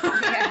you.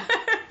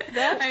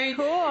 That's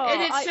cool.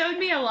 And it showed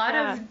me a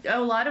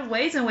lot of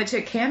ways in which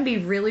it can be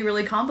really,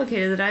 really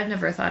complicated that I've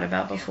never thought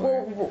about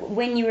before. Well,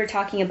 when you were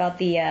talking about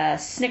the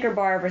Snicker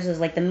bar versus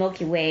like the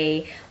Milky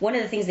Way, one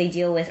of the things they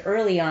deal with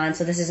early on,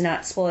 so this is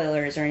not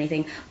spoilers or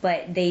anything,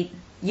 but they,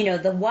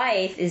 the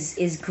wife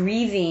is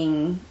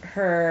grieving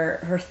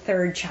her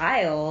third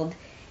child.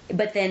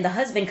 But then the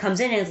husband comes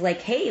in and is like,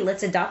 hey,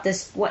 let's adopt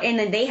this. And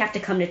then they have to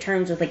come to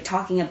terms with like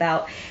talking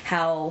about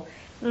how,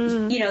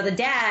 the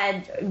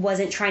dad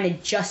wasn't trying to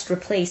just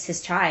replace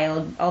his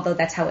child, although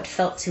that's how it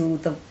felt to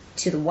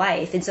the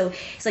wife. And so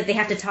it's like they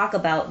have to talk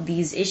about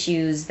these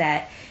issues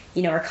that,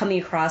 are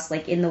coming across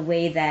like in the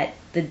way that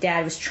the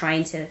dad was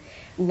trying to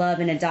love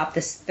and adopt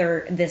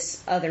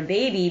this other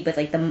baby, but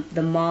like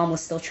the mom was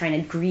still trying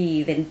to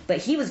grieve, but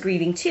he was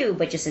grieving too,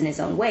 but just in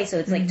his own way. So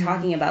it's like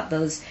talking about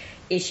those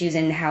issues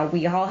and how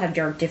we all have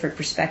different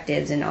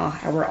perspectives and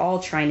how we're all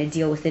trying to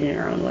deal with it in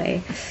our own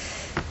way.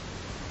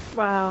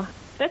 Wow.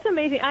 That's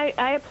amazing.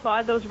 I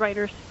applaud those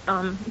writers.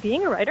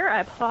 Being a writer, I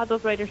applaud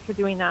those writers for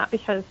doing that,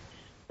 because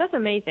That's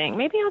amazing.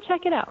 Maybe I'll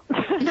check it out.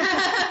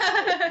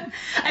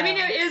 I mean,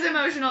 it is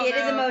emotional. It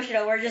is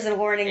emotional. We're just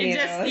warning you.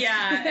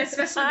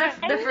 Especially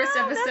the first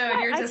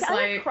episode. You're just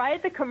I cry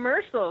at the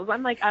commercials.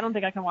 I'm like, I don't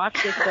think I can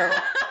watch this show.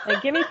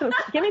 Like, give me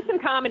some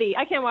comedy.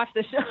 I can't watch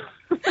this show.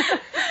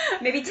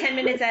 Maybe 10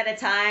 minutes at a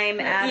time.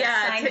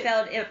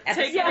 Seinfeld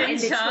episode in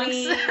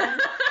between.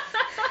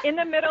 In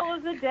the middle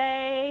of the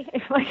day.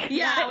 Like,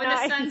 when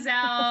the sun's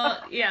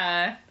out.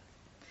 Yeah.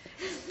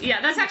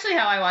 Yeah, that's actually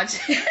how I watch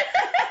it.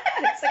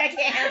 It's like, I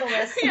can't handle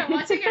this. Yeah,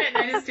 watching it at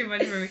night is too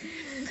much for me.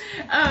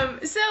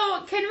 So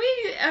can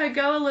we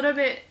go a little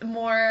bit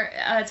more,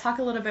 talk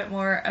a little bit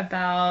more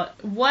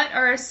about what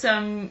are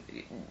some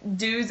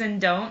do's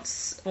and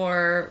don'ts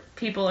for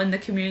people in the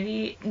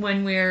community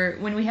when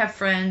we have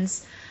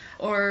friends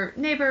or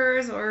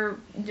neighbors or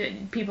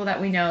people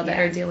that we know that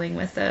are dealing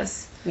with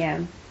this?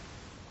 Yeah.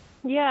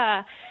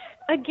 Yeah.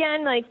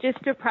 Again, like,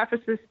 just to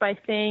preface this by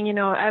saying,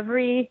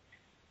 every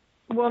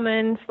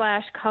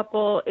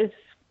woman/couple is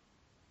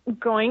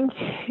going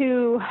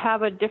to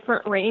have a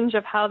different range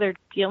of how they're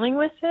dealing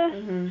with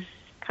this,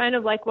 kind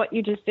of like what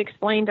you just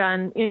explained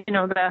on,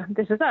 the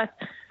This Is Us.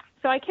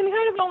 So I can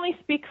kind of only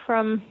speak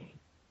from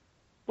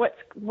what's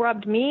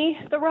rubbed me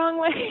the wrong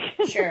way.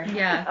 Sure.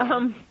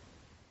 Yeah.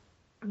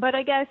 But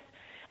I guess,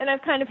 and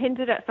I've kind of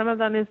hinted at some of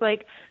them, is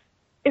like,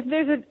 if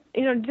there's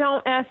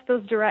don't ask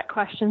those direct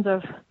questions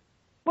of,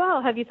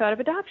 well, have you thought of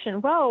adoption?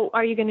 Well,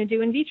 are you going to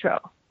do in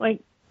vitro? Like,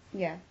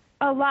 yeah.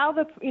 Allow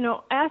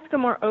ask a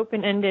more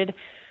open-ended.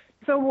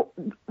 So,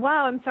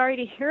 wow, I'm sorry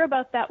to hear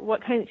about that.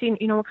 What kinds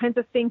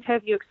of things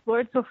have you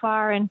explored so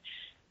far? And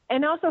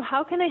also,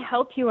 how can I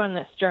help you on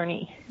this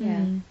journey?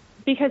 Yeah.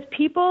 Because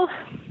people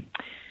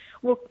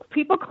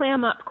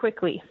clam up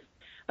quickly.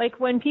 Like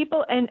when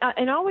people, and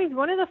always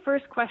one of the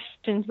first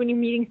questions when you're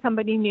meeting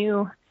somebody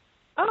new,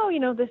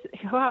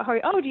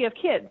 do you have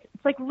kids?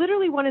 It's like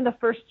literally one of the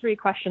first 3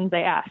 questions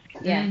they ask.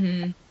 Yeah.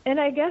 Mm-hmm. And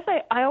I guess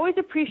I always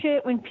appreciate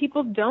it when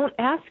people don't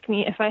ask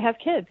me if I have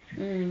kids.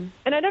 And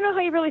I don't know how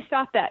you really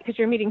stop that because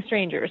you're meeting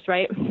strangers,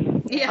 right?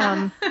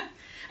 Yeah.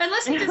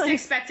 Unless you just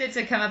expect it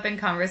to come up in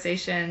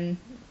conversation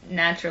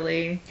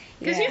naturally.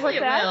 Because usually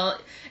it will.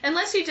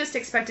 Unless you just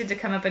expect it to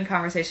come up in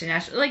conversation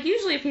naturally. Like,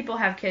 usually if people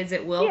have kids,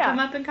 it will come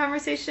up in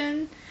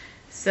conversation.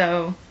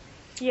 So.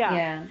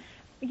 Yeah.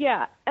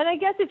 Yeah, and I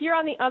guess if you're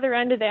on the other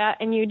end of that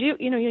and you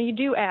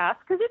do ask,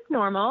 because it's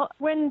normal,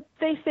 when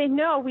they say,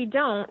 no, we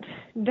don't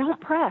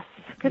press.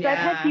 Because I've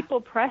had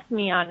people press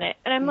me on it.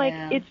 And I'm like,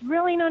 it's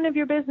really none of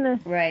your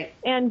business. Right.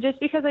 And just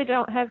because I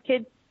don't have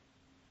kids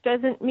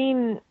doesn't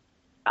mean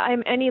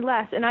I'm any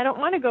less. And I don't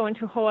want to go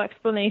into a whole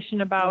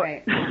explanation about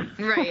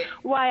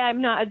why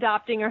I'm not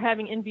adopting or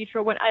having in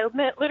vitro when I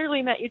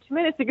literally met you 2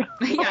 minutes ago.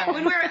 Yeah,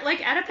 when we're like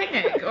at a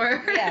picnic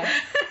or...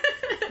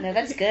 No,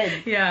 that's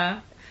good. Yeah.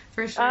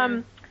 For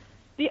sure.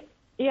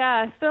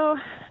 So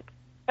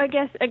I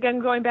guess, again,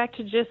 going back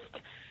to just,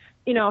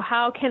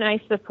 how can I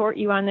support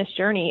you on this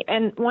journey?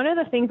 And one of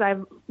the things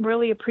I've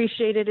really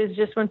appreciated is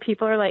just when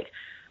people are like,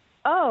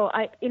 oh,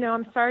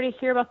 I'm sorry to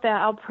hear about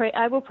that.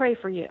 I will pray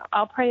for you.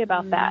 I'll pray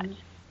about that.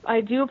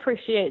 I do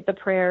appreciate the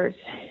prayers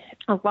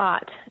a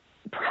lot.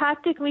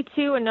 Practically,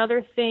 too,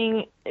 another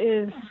thing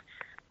is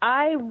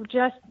I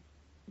just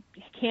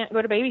can't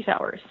go to baby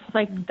showers.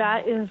 Like,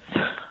 that is...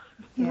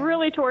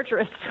 really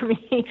torturous for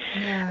me.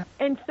 Yeah.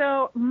 And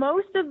so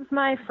most of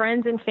my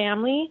friends and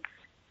family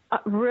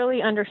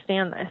really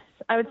understand this.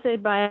 I would say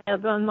by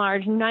and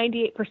large,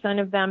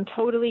 98% of them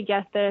totally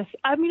get this.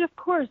 I mean, of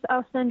course,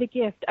 I'll send a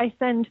gift. I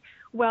send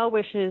well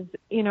wishes.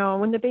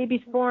 When the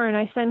baby's born,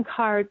 I send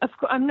cards. Of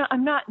course, I'm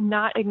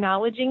not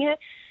acknowledging it,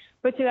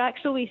 but to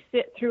actually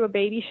sit through a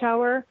baby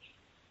shower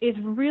is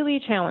really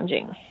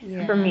challenging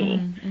for me.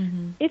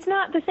 Mm-hmm. It's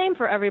not the same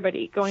for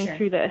everybody going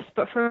through this,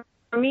 but for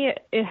me,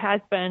 it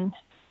has been.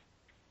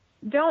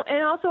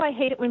 And also I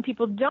hate it when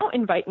people don't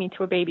invite me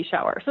to a baby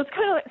shower. So it's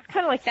kind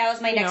of like that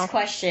was my next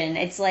question.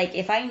 It's like,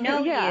 if I know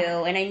you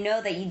and I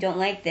know that you don't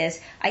like this,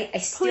 I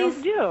still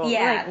please do.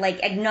 Yeah, like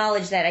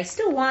acknowledge that. I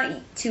still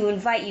want to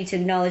invite you to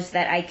acknowledge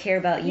that I care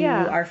about you,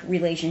 our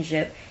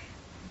relationship,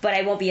 but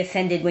I won't be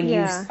offended when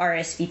you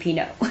RSVP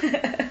no.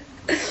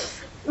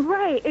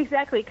 Right,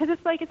 exactly. Because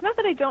it's like, it's not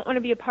that I don't want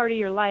to be a part of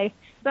your life.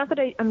 It's not that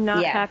I'm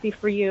not happy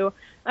for you.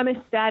 I'm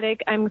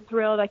ecstatic. I'm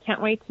thrilled. I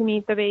can't wait to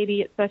meet the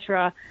baby,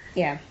 etc.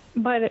 Yeah.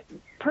 But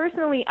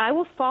personally, I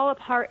will fall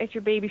apart at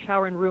your baby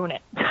shower and ruin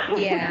it.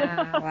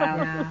 Yeah. Wow.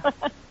 Yeah.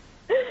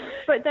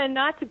 But then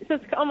so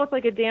it's almost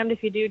like a damned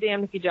if you do,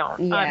 damned if you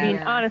don't. Yeah. I mean,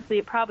 honestly,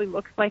 it probably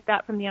looks like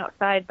that from the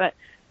outside, but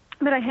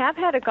I have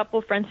had a couple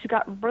of friends who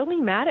got really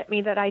mad at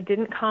me that I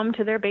didn't come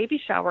to their baby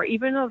shower,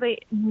 even though they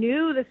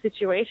knew the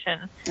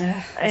situation.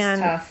 That's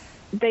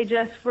tough. They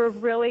just were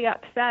really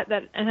upset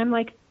and I'm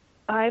like,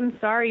 I'm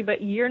sorry,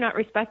 but you're not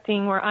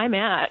respecting where I'm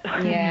at.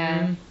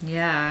 Yeah.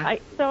 Yeah.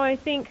 So I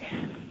think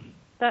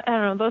that, I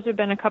don't know, those have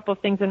been a couple of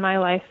things in my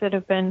life that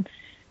have been,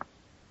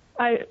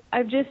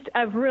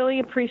 I've really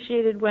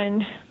appreciated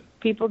when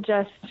people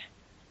just,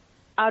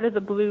 out of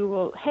the blue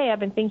will, hey, I've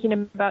been thinking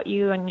about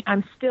you and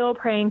I'm still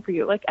praying for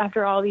you. Like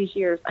after all these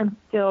years, I'm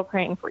still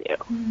praying for you.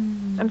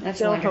 I'm That's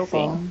still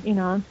wonderful. hoping, you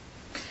know.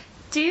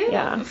 Do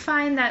you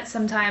find that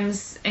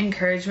sometimes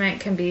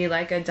encouragement can be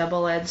like a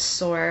double-edged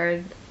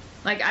sword?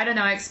 Like, I don't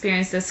know, I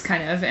experienced this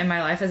kind of in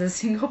my life as a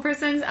single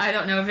person. I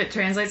don't know if it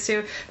translates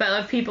to, but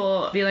of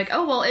people be like,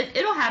 oh, well,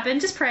 it'll happen.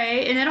 Just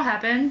pray, and it'll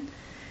happen.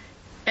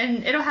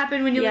 And it'll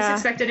happen when you least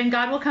expect it, and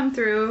God will come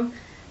through.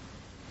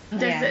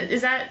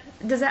 Does that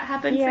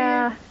happen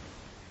for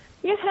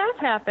you? It has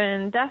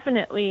happened,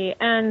 definitely.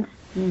 And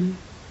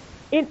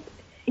it's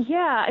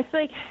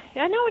like,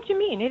 I know what you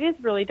mean. It is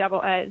really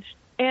double-edged.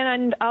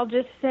 And I'll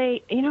just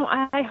say, you know,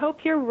 I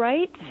hope you're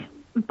right,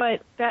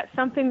 but that's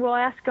something we'll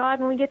ask God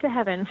when we get to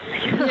heaven.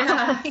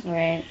 Yeah.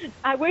 Right.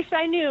 I wish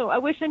I knew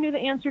the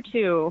answer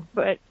to,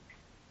 but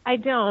I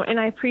don't. And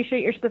I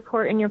appreciate your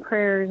support and your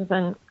prayers.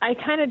 And I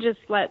kind of just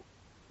let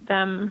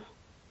them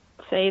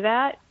say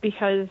that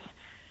because,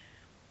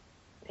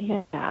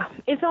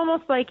 it's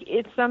almost like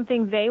it's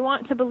something they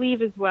want to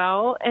believe as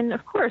well. And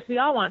of course, we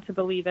all want to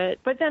believe it.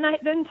 But then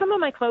some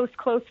of my close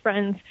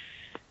friends,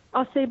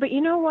 I'll say, but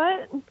you know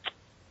what?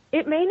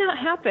 It may not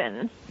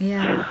happen.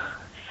 Yeah.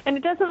 And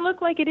it doesn't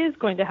look like it is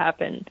going to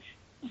happen.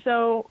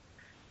 So,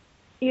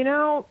 you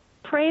know,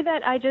 pray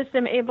that I just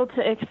am able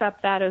to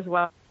accept that as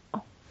well.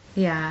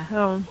 Yeah.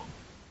 So.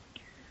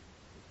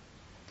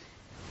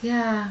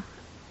 Yeah.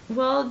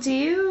 Well,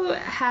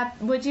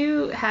 would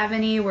you have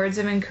any words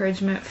of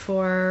encouragement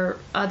for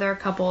other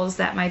couples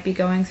that might be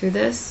going through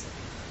this?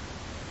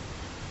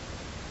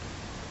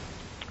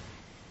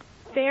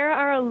 There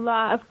are a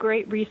lot of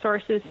great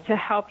resources to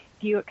help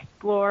you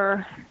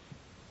explore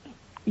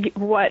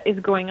what is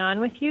going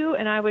on with you,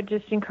 and I would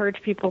just encourage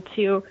people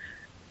to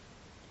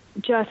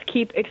just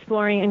keep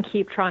exploring and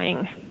keep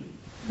trying.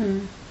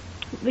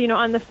 You know,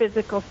 on the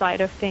physical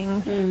side of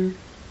things,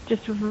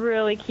 just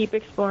really keep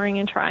exploring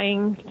and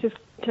trying to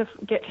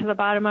get to the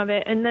bottom of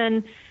it, and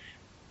then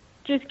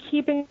just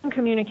keeping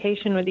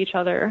communication with each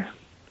other.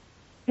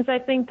 Because I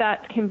think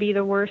that can be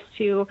the worst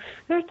too.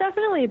 There's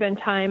definitely been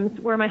times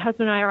where my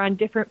husband and I are on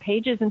different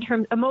pages in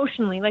terms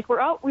emotionally. Like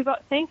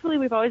thankfully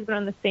we've always been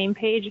on the same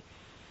page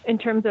in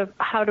terms of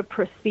how to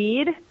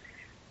proceed.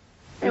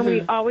 And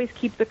we always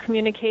keep the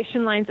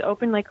communication lines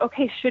open. Like,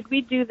 okay, should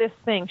we do this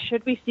thing?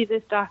 Should we see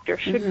this doctor?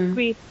 Should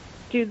we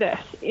do this?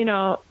 You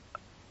know,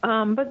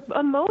 but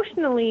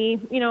emotionally,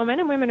 you know, men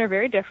and women are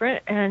very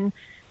different, and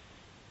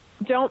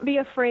don't be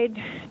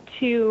afraid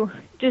to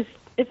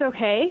it's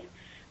okay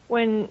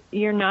when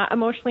you're not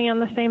emotionally on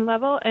the same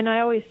level. And I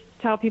always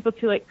tell people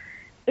to, like,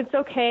 it's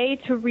okay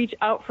to reach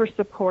out for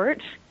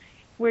support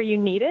where you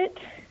need it.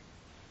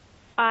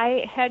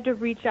 I had to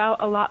reach out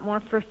a lot more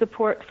for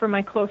support for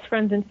my close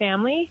friends and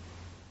family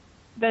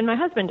than my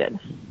husband did.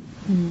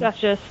 That's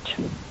just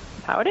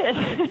how it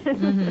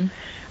is.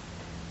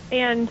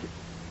 And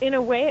in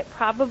a way, it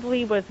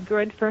probably was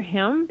good for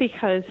him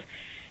because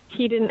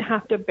he didn't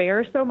have to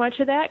bear so much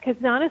of that.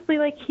 Because honestly,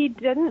 like, he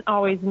didn't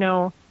always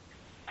know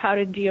how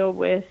to deal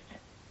with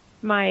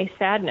my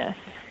sadness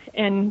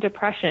and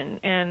depression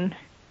and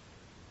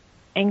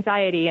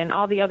anxiety and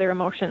all the other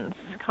emotions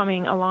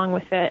coming along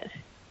with it.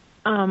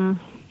 And,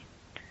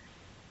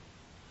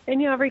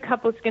 you know, every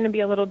couple is going to be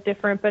a little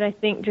different, but I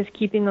think just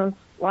keeping those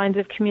lines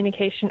of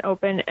communication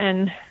open,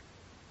 and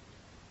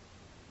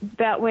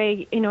that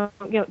way, you know,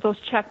 those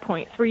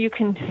checkpoints where you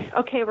can,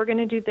 okay, we're going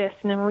to do this,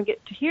 and then when we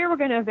get to here, we're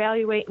going to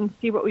evaluate and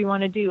see what we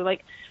want to do.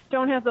 Like,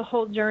 don't have the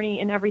whole journey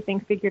and everything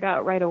figured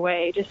out right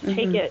away. Just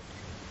take it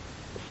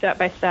step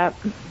by step.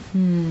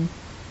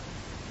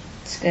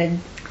 It's good.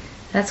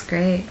 That's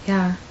great.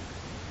 Yeah.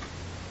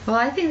 Well,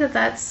 I think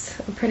that's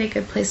a pretty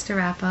good place to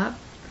wrap up.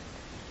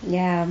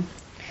 Yeah.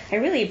 I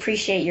really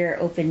appreciate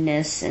your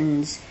openness,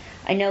 and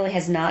I know it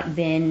has not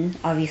been,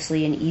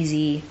 obviously, an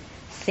easy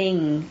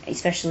thing,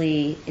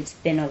 especially it's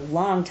been a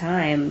long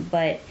time,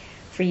 but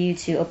for you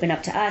to open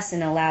up to us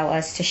and allow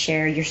us to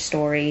share your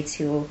story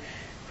to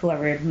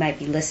whoever might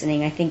be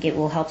listening, I think it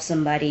will help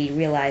somebody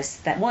realize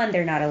that, one,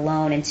 they're not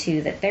alone, and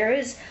two, that there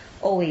is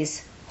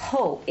always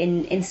hope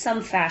in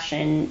some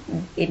fashion.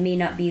 It may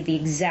not be the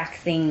exact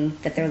thing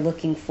that they're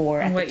looking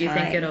for at what the time,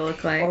 you think it'll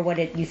look like, or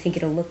you think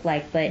it'll look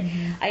like, but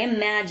I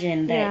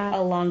imagine that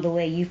along the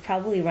way you've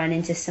probably run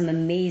into some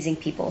amazing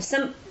people,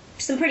 some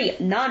pretty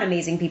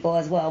non-amazing people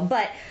as well,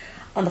 but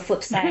on the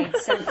flip side,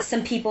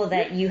 some people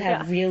that you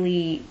have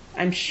really,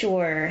 I'm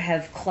sure,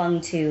 have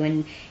clung to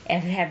and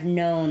have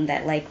known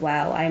that, like,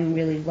 wow, I'm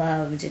really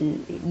loved,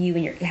 and you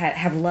and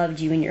have loved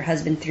you and your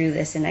husband through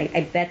this, and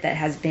I bet that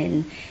has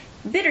been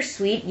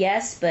bittersweet,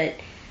 yes, but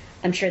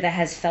I'm sure that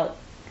has felt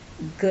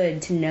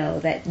good to know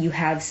that you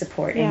have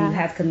support and you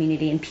have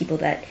community and people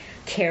that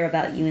care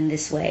about you in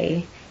this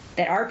way,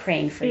 that are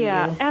praying for you.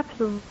 Yeah,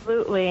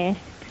 absolutely.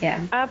 Yeah.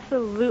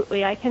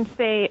 Absolutely. I can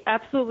say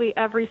absolutely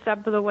every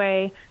step of the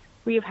way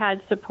we've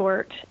had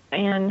support,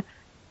 and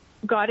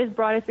God has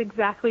brought us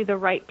exactly the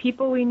right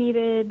people we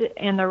needed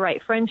and the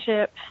right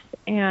friendships.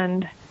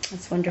 And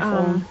that's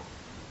wonderful.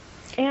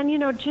 And, you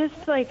know,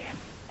 just like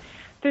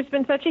there's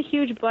been such a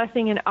huge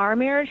blessing in our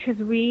marriage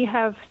because we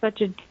have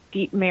such a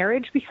deep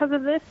marriage because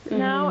of this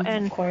now.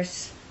 And of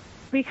course,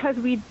 because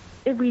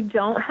if we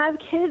don't have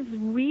kids,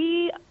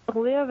 we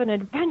live an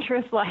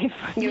adventurous life.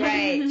 You're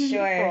right,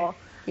 sure.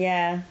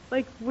 Yeah.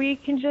 Like, we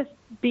can just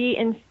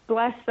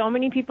bless so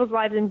many people's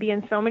lives and be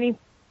in so many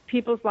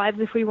people's lives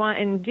if we want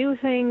and do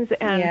things.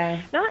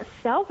 And not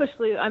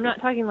selfishly, I'm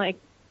not talking like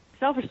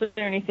selfishly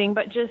or anything,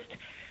 but just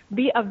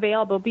be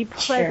available, be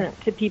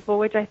present to people,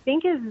 which I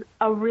think is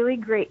a really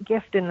great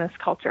gift in this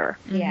culture.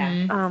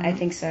 Yeah, I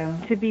think so.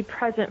 To be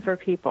present for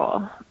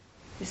people.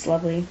 It's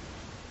lovely.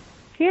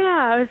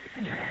 Yeah,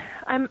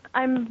 I'm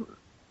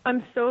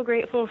so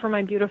grateful for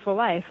my beautiful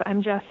life.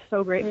 I'm just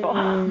so grateful.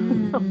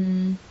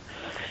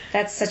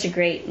 That's such a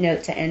great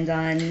note to end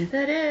on.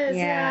 That is,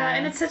 yeah.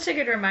 And it's such a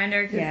good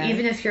reminder because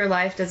even if your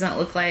life doesn't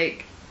look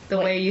like the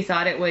way you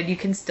thought it would, you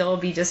can still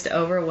be just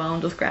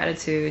overwhelmed with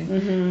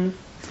gratitude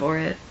for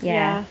it.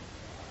 Yeah.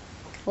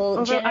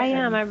 Well, Jennifer, I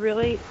am. I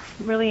really,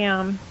 really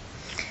am.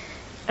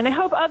 And I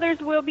hope others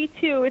will be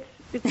too.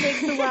 It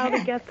takes a while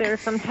to get there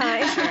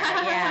sometimes.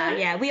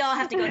 Yeah. We all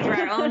have to go through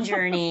our own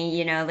journey.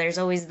 You know, there's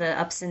always the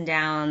ups and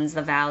downs,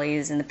 the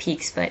valleys and the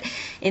peaks. But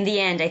in the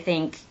end, I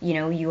think, you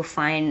know, you will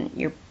find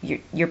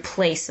your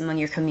place among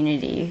your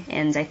community.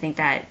 And I think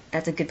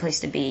that's a good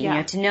place to be, you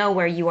know, to know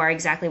where you are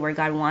exactly where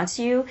God wants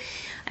you,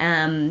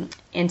 and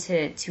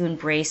to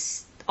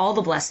embrace all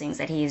the blessings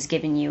that he has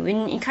given you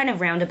in kind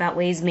of roundabout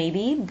ways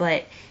maybe,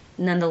 but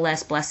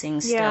nonetheless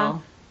blessings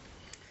still.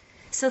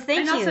 So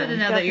thank you. And also to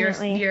know that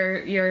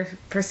you're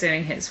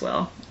pursuing his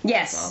will.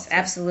 Yes, well, so.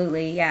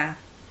 Absolutely, yeah.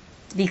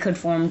 To be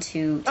conformed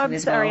to his will.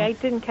 Sorry, I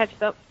didn't catch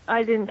the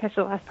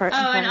last part.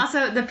 Oh, and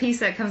also the peace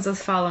that comes with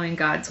following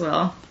God's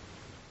will.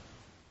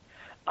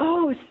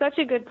 Oh, such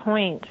a good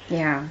point.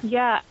 Yeah.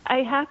 Yeah,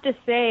 I have to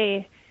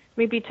say,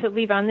 maybe to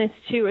leave on this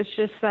too, it's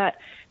just that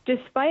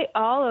despite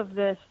all of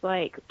this,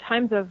 like,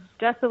 times of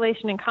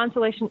desolation and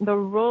consolation, the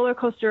roller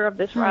coaster of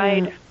this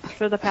ride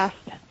for the past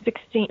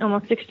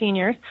almost 16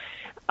 years,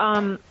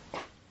 the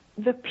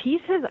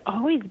peace has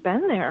always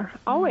been there.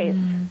 Always.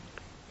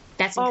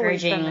 That's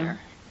encouraging.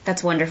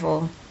 That's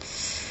wonderful.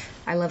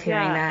 I love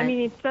hearing that. I mean,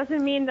 it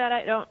doesn't mean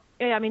that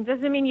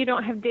doesn't mean you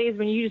don't have days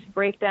when you just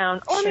break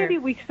down, or maybe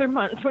weeks or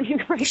months when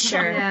you break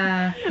down.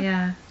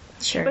 Yeah.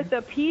 Sure. But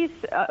the peace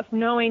of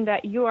knowing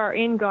that you are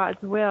in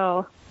God's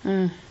will,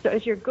 so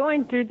as you're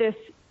going through this,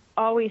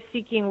 always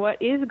seeking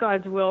what is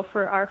God's will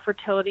for our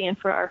fertility and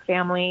for our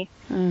family,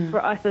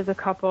 for us as a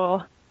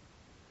couple,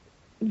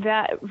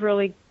 that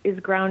really is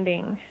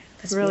grounding.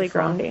 That's really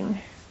beautiful. Grounding.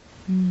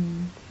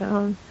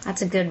 So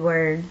that's a good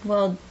word.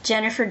 Well,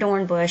 Jennifer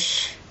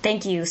Dornbush,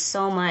 thank you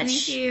so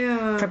much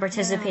for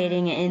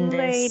participating in this.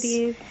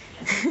 Ladies,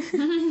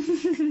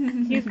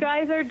 you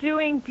guys are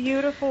doing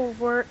beautiful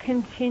work.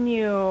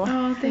 Continue.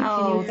 Oh, thank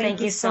you.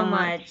 Thank you so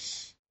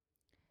much.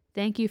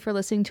 Thank you for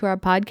listening to our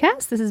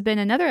podcast. This has been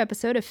another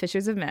episode of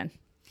Fishers of Men.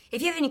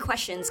 If you have any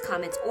questions,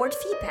 comments, or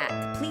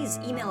feedback, please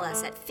email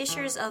us at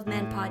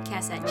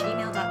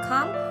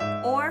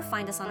fishersofmenpodcast@gmail.com or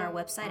find us on our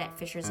website at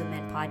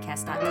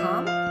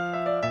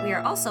fishersofmenpodcast.com. We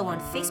are also on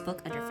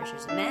Facebook under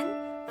Fishers of Men.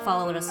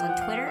 Follow us on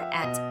Twitter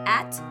at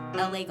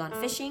LA Gone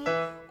Fishing,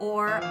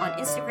 or on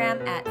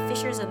Instagram at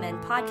Fishers of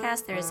Men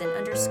Podcast. There is an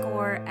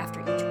underscore after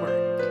each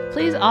word.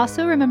 Please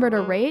also remember to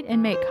rate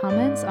and make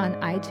comments on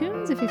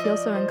iTunes if you feel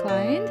so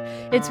inclined.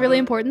 It's really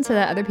important so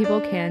that other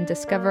people can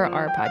discover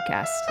our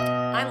podcast.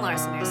 I'm Laura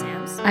Samir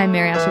Sams. I'm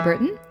Mary Ashley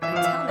Burton.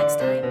 Until next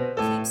time,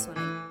 keep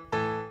swimming.